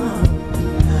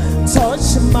touch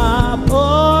my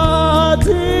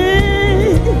body.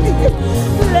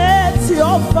 Let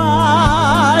your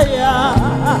fire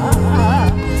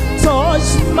touch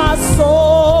my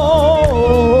soul.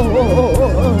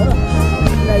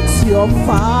 Let your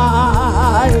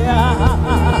fire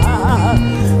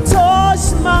touch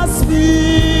my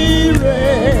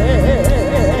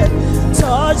spirit.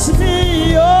 Touch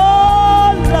me, oh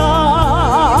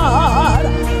Lord.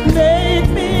 Make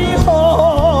me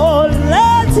whole.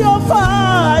 Let your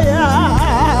fire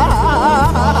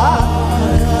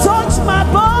touch my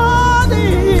body.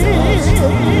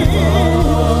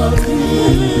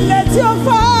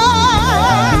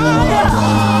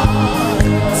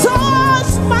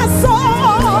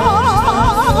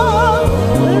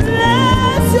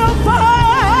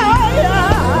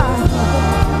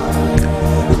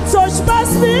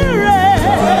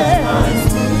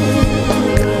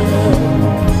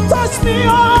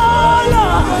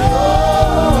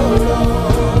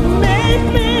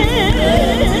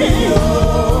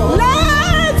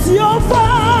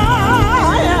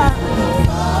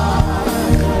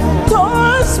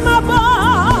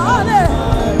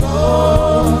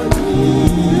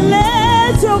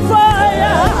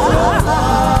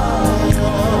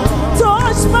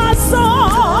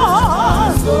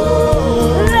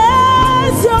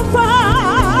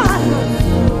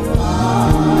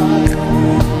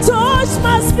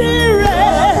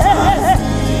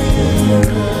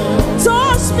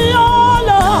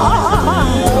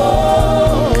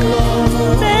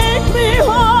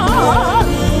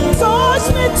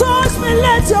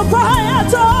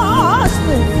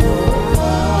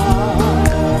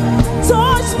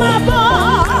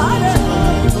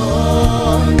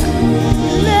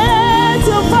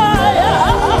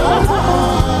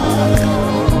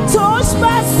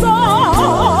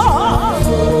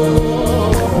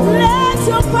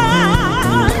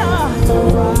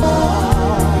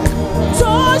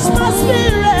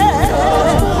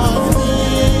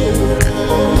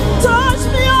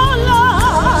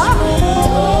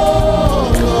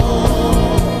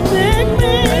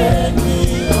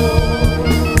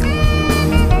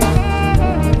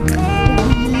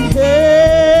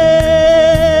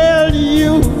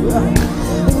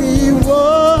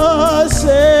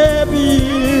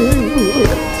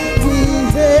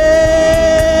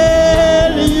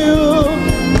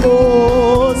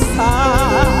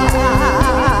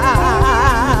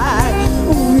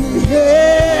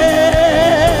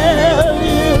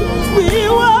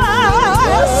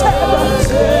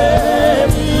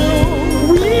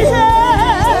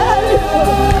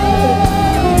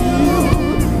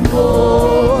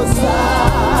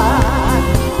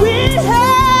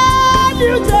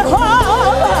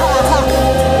 Jehovah.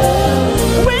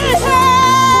 We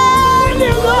hail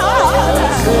you, Lord.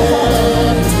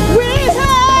 We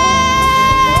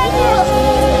hail you.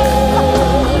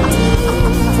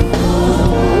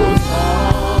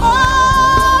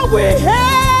 Oh, we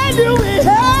hail you, we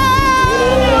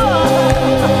hail you.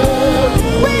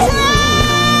 We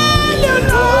hail you,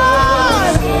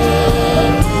 Lord.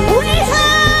 We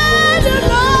hail you,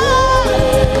 Lord.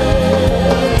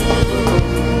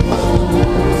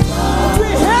 We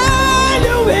hail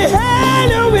you, we hail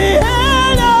you, we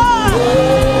hail you.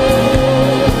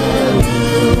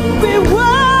 We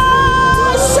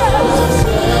worship,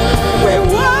 we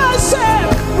worship,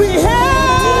 we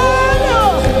hail you.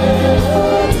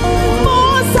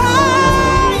 Most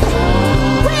High,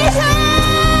 we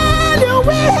hail you,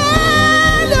 we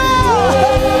hail you.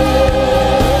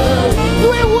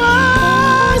 We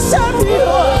worship you.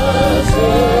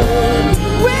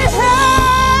 We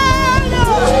hail you.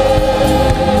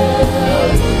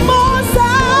 Most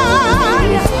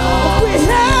High, we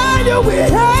hail you, we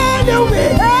hail you, we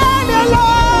hail you,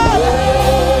 Lord.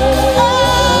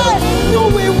 Hey,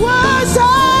 we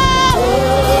worship,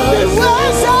 we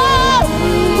worship,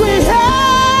 we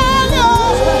hail you.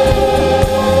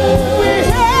 We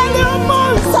hail you,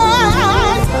 Most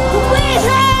High. We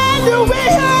hail you, we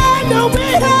hail you, we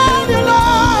hail you,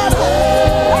 Lord.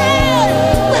 Hey,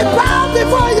 we bow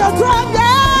before your throne,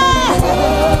 yeah.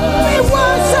 We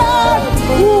worship,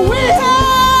 we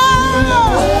hail you.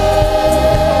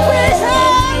 We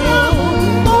hail you,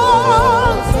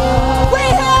 Lord. We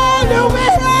hail you, we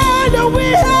hail you, we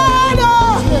hail you.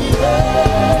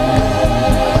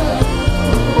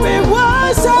 We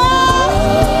worship,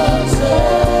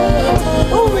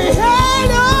 we hail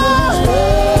you.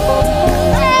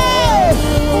 Hey,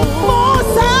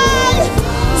 Most High.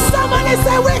 Somebody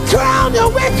say we crown you,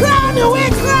 we crown you, we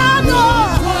crown you.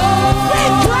 We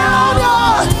crown you,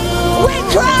 we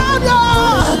crown you.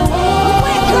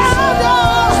 We crown you,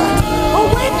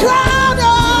 we crown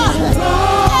you.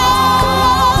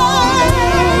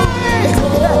 Hey.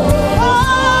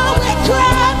 Oh, we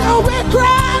crown you, we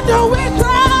crown you, we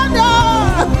crown you.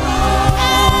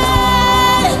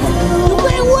 Hey.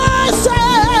 We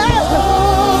worship,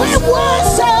 we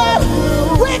worship,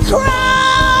 we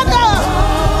crown you,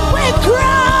 we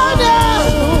crown you,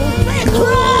 we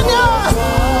crown you.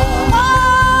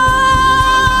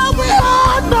 Oh, we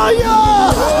honor you.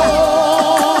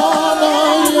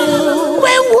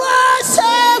 We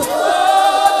worship.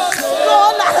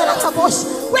 Lord,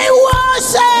 we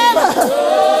worship.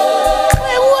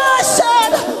 We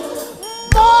worship.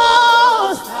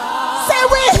 Lord, say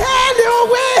we hail you,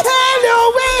 we hail you,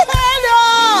 we hail you.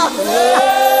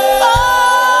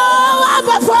 Oh,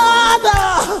 Abba Father.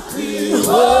 We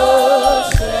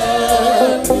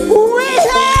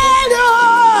hail you.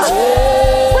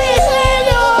 We hail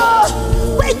you.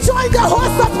 We join the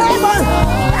host of heaven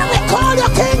and we call you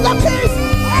King of Kings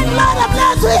and Lord of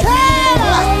Lords. We hail.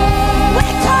 We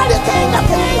call you King of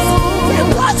Kings. We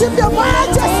worship your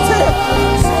majesty.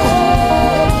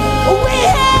 We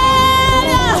hail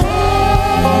you.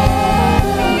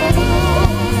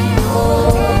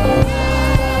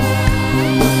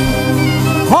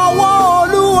 Ọwọ́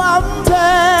Olúwa ń bẹ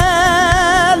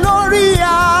lórí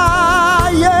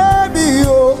ayé mi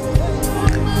o.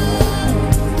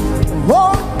 Ó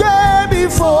ń gbé mi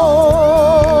fò,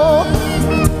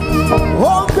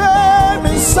 ó ń gbé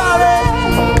mi sáré.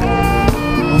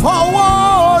 Ọwọ́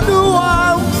Olúwa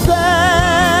ń bẹ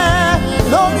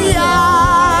lórí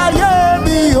ayé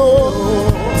mi o.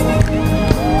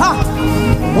 Ha!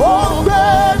 Ó ń gbé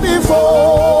mi fò,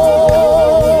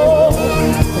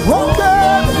 ó ń gbé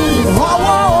mi.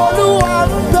 Ọwọ́ Olúwa ń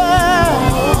bẹ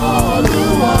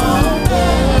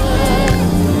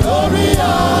lórí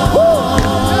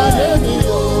ayé mi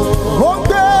o. Ó ń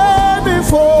gbé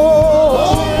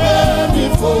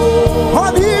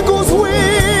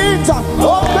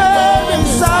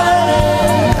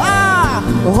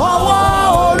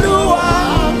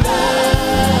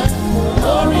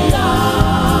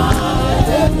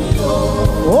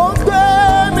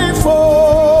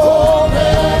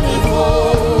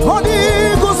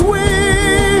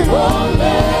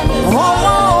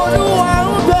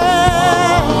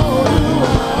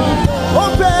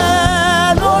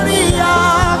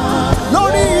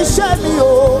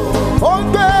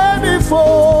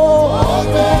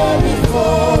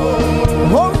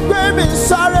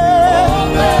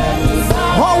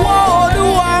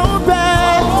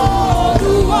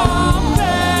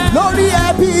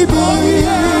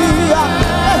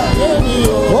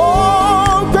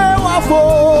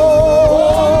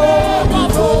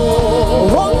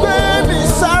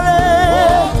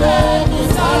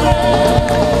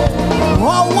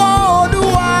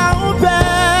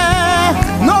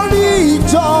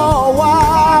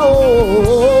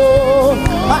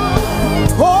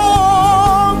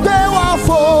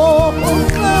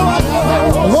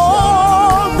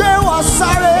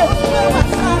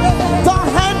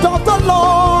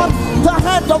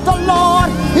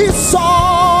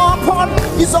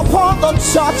upon the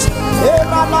church.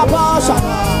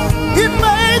 It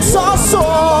makes us soar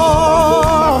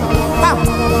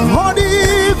on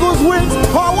the eagle's wings.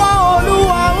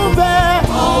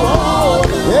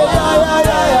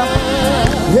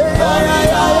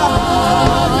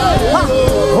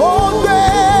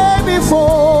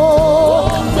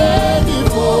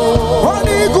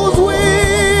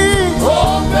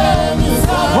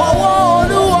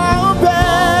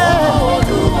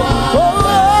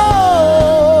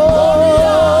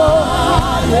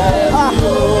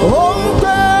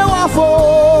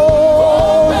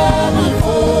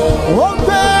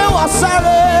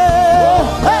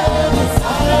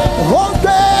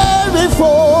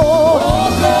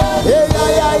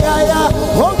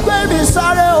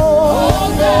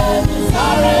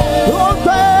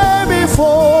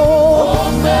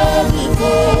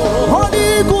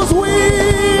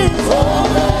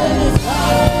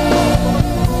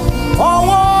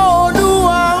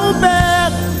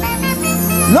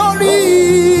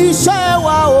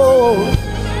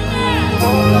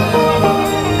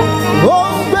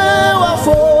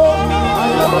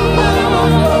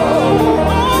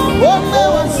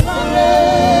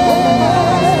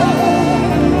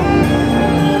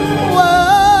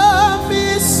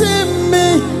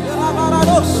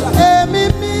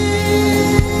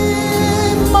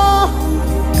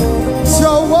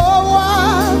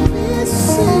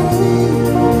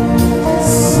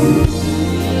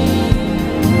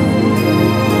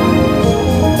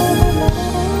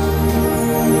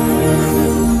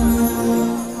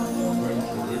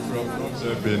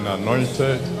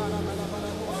 Anointed,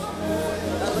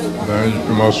 then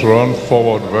you must run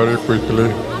forward very quickly,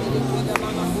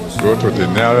 go to the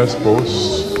nearest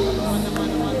post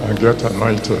and get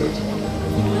anointed.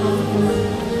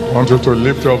 I want you to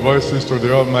lift your voices to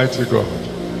the Almighty God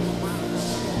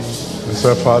and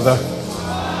say, Father,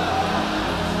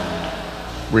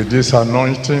 with this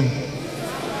anointing,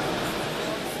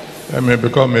 let me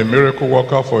become a miracle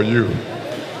worker for you.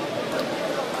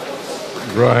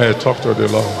 Go ahead, talk to the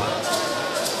Lord.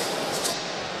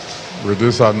 With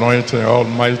this anointing,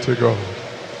 Almighty God,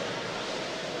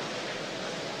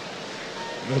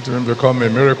 let me become a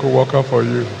miracle worker for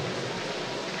you.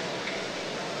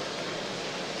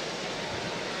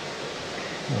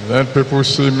 And then people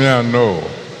see me and know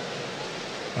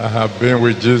I have been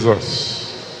with Jesus.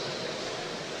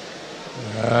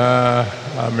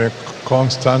 I'm in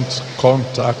constant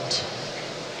contact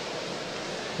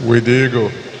with the ego.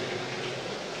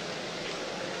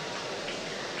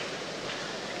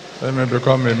 Let me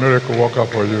become a miracle worker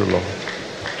for you, Lord.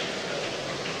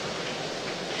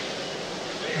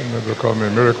 Let me become a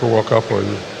miracle worker for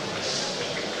you.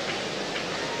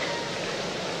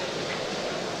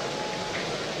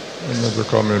 Let me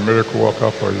become a miracle worker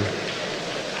for you.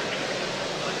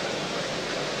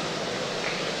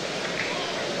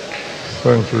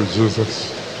 Thank you,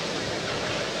 Jesus.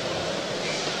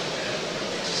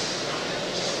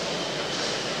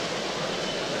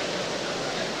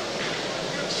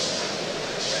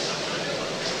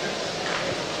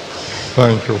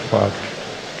 Thank you, Father.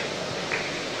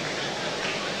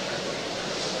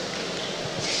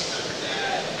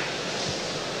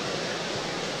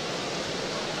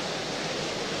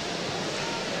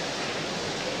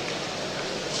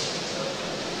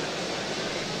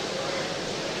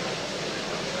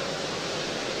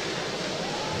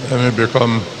 Let me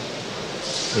become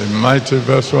a mighty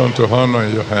vessel to honor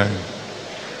in your hand.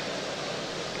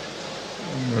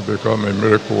 Let me become a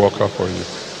miracle worker for you.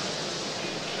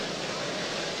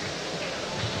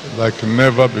 Like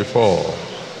never before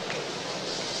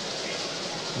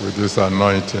with this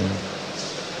anointing.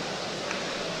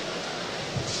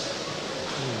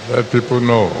 Let people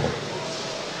know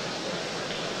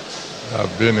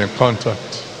I've been in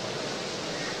contact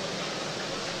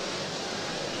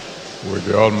with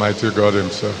the Almighty God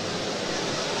Himself.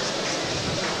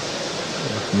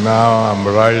 Now I'm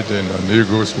riding on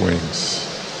eagle's wings.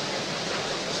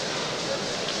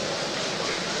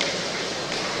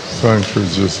 Thank you,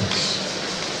 Jesus.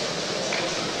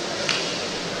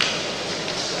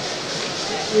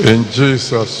 In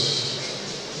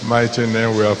Jesus' mighty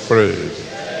name we are prayed.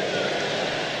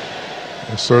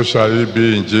 And so shall it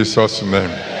be in Jesus'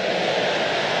 name.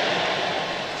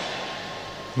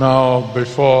 Now,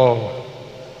 before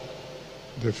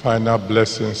the final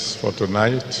blessings for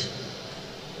tonight,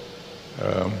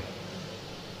 I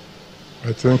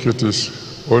think it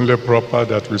is only proper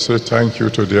that we say thank you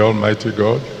to the Almighty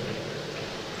God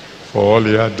for all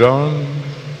He had done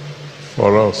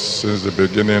for us since the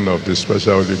beginning of the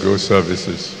Special Holy Ghost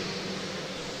services.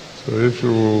 So if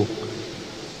you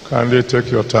kindly take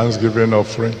your Thanksgiving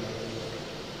offering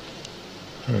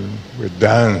And we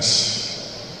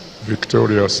dance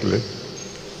victoriously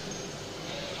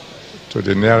to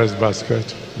the nearest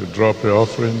basket. You drop the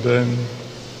offering, then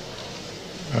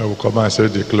I will come and say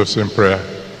the closing prayer,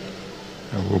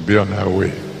 and we'll be on our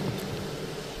way.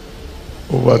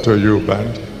 Over to you,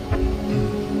 band.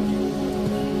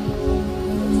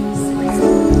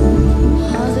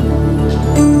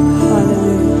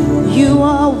 You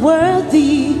are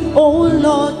worthy, oh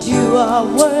Lord, you are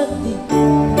worthy.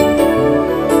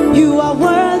 You are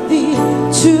worthy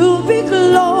to be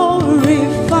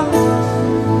glorified.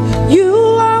 You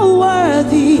are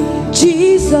worthy,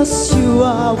 Jesus, you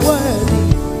are worthy.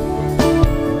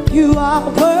 You are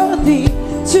worthy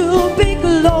to be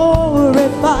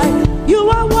glorified. You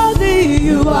are worthy,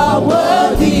 you are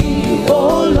worthy,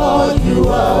 oh Lord, you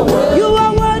are worthy. You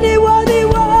are worthy, worthy,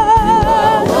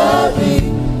 worthy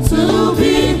to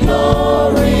be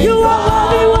glorified. You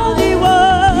are worthy, worthy,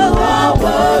 worthy. You are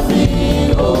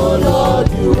worthy, oh Lord,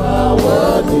 you are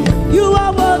worthy. You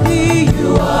are worthy,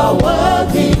 you are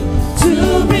worthy to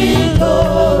be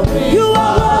glorified. You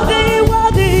are worthy,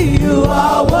 worthy, you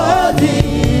are worthy,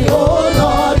 oh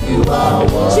Lord, you are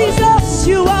worthy. Jesus,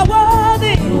 you are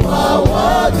worthy. You are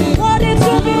worthy, worthy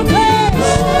to be praised.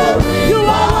 You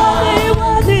are worthy,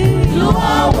 worthy. You are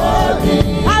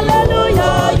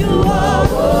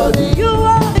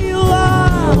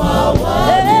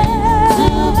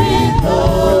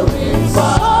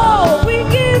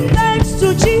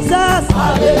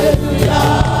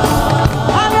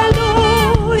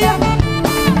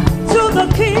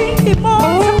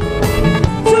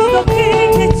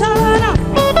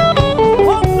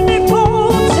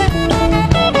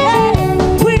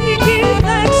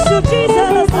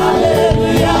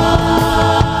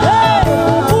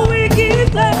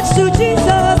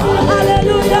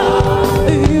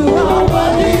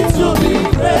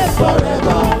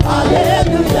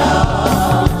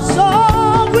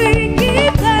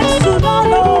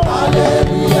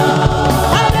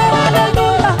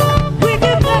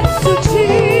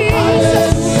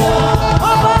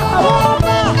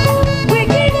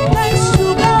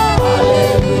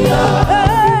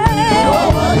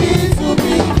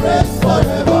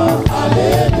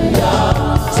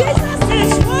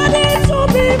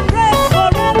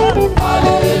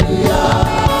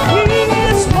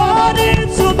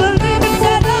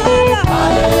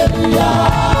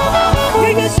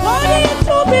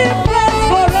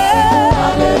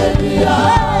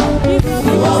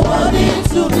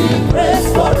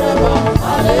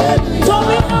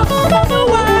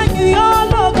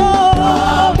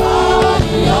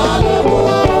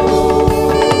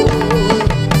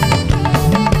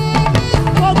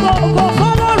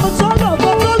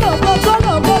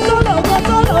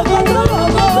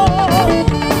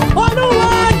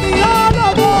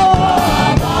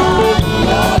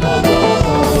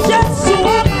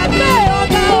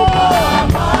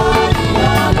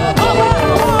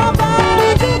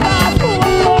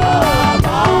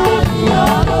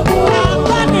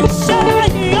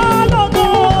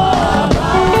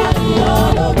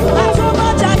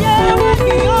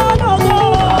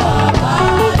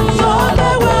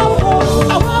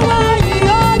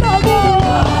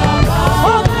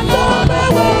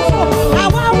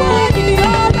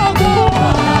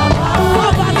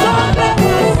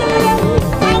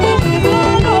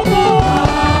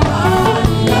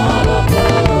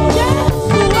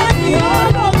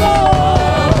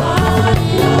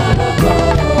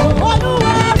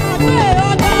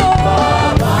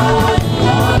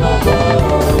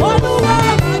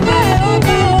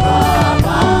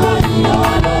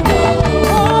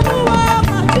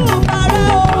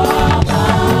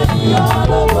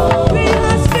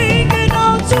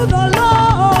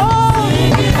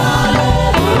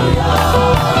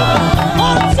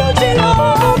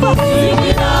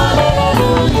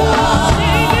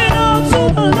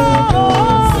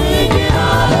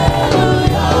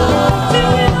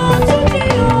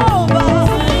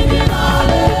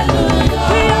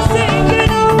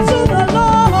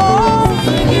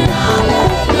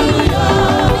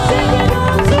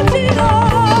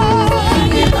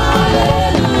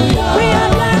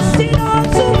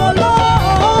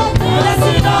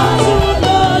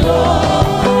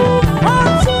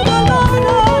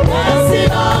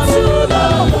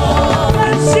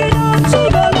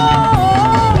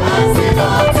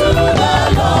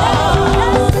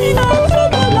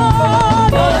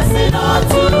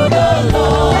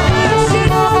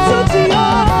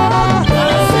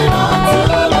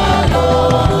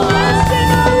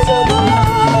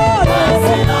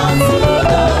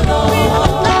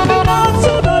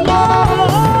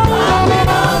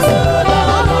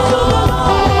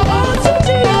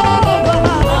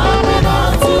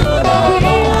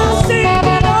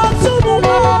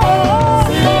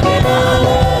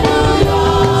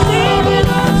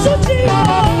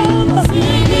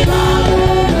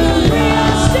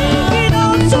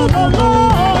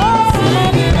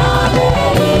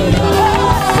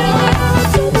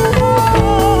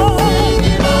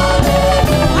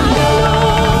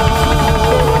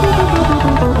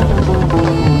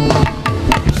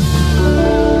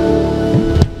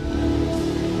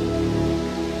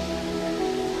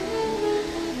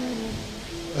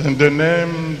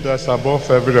that's above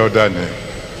every other name,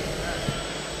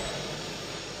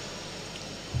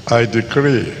 I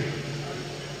decree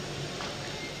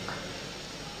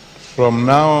from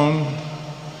now on,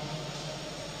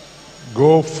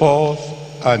 go forth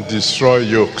and destroy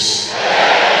yokes.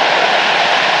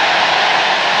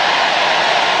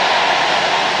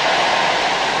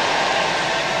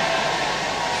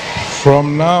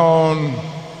 From now on,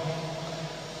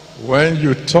 when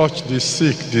you touch the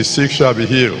sick shall be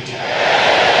healed.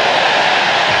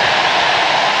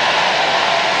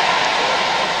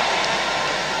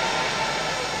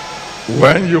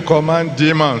 When you command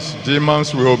demons,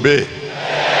 demons will obey.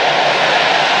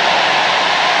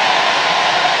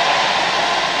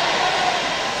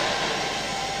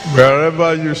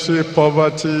 Wherever you see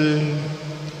poverty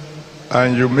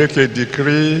and you make a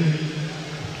decree,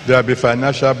 there will be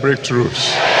financial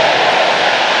breakthroughs.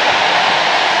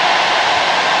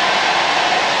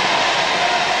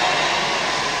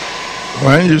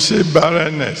 When you see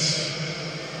barrenness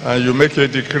and you make a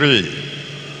decree,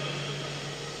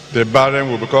 the barren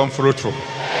will become fruitful.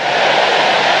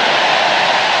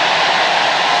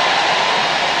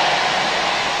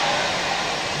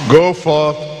 Go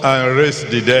forth and raise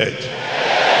the dead.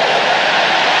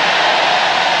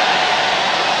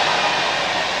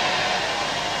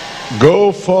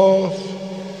 Go forth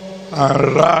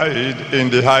and ride in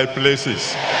the high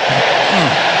places.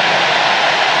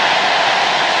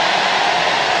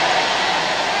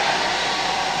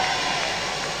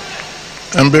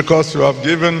 And because you have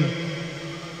given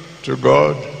to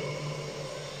God,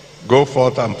 go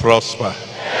forth and prosper.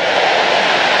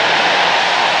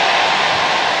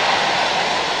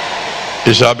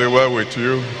 It shall be well with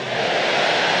you.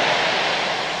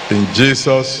 In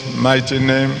Jesus' mighty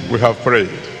name we have prayed.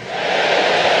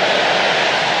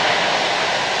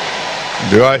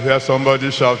 Do I hear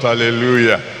somebody shout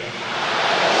hallelujah?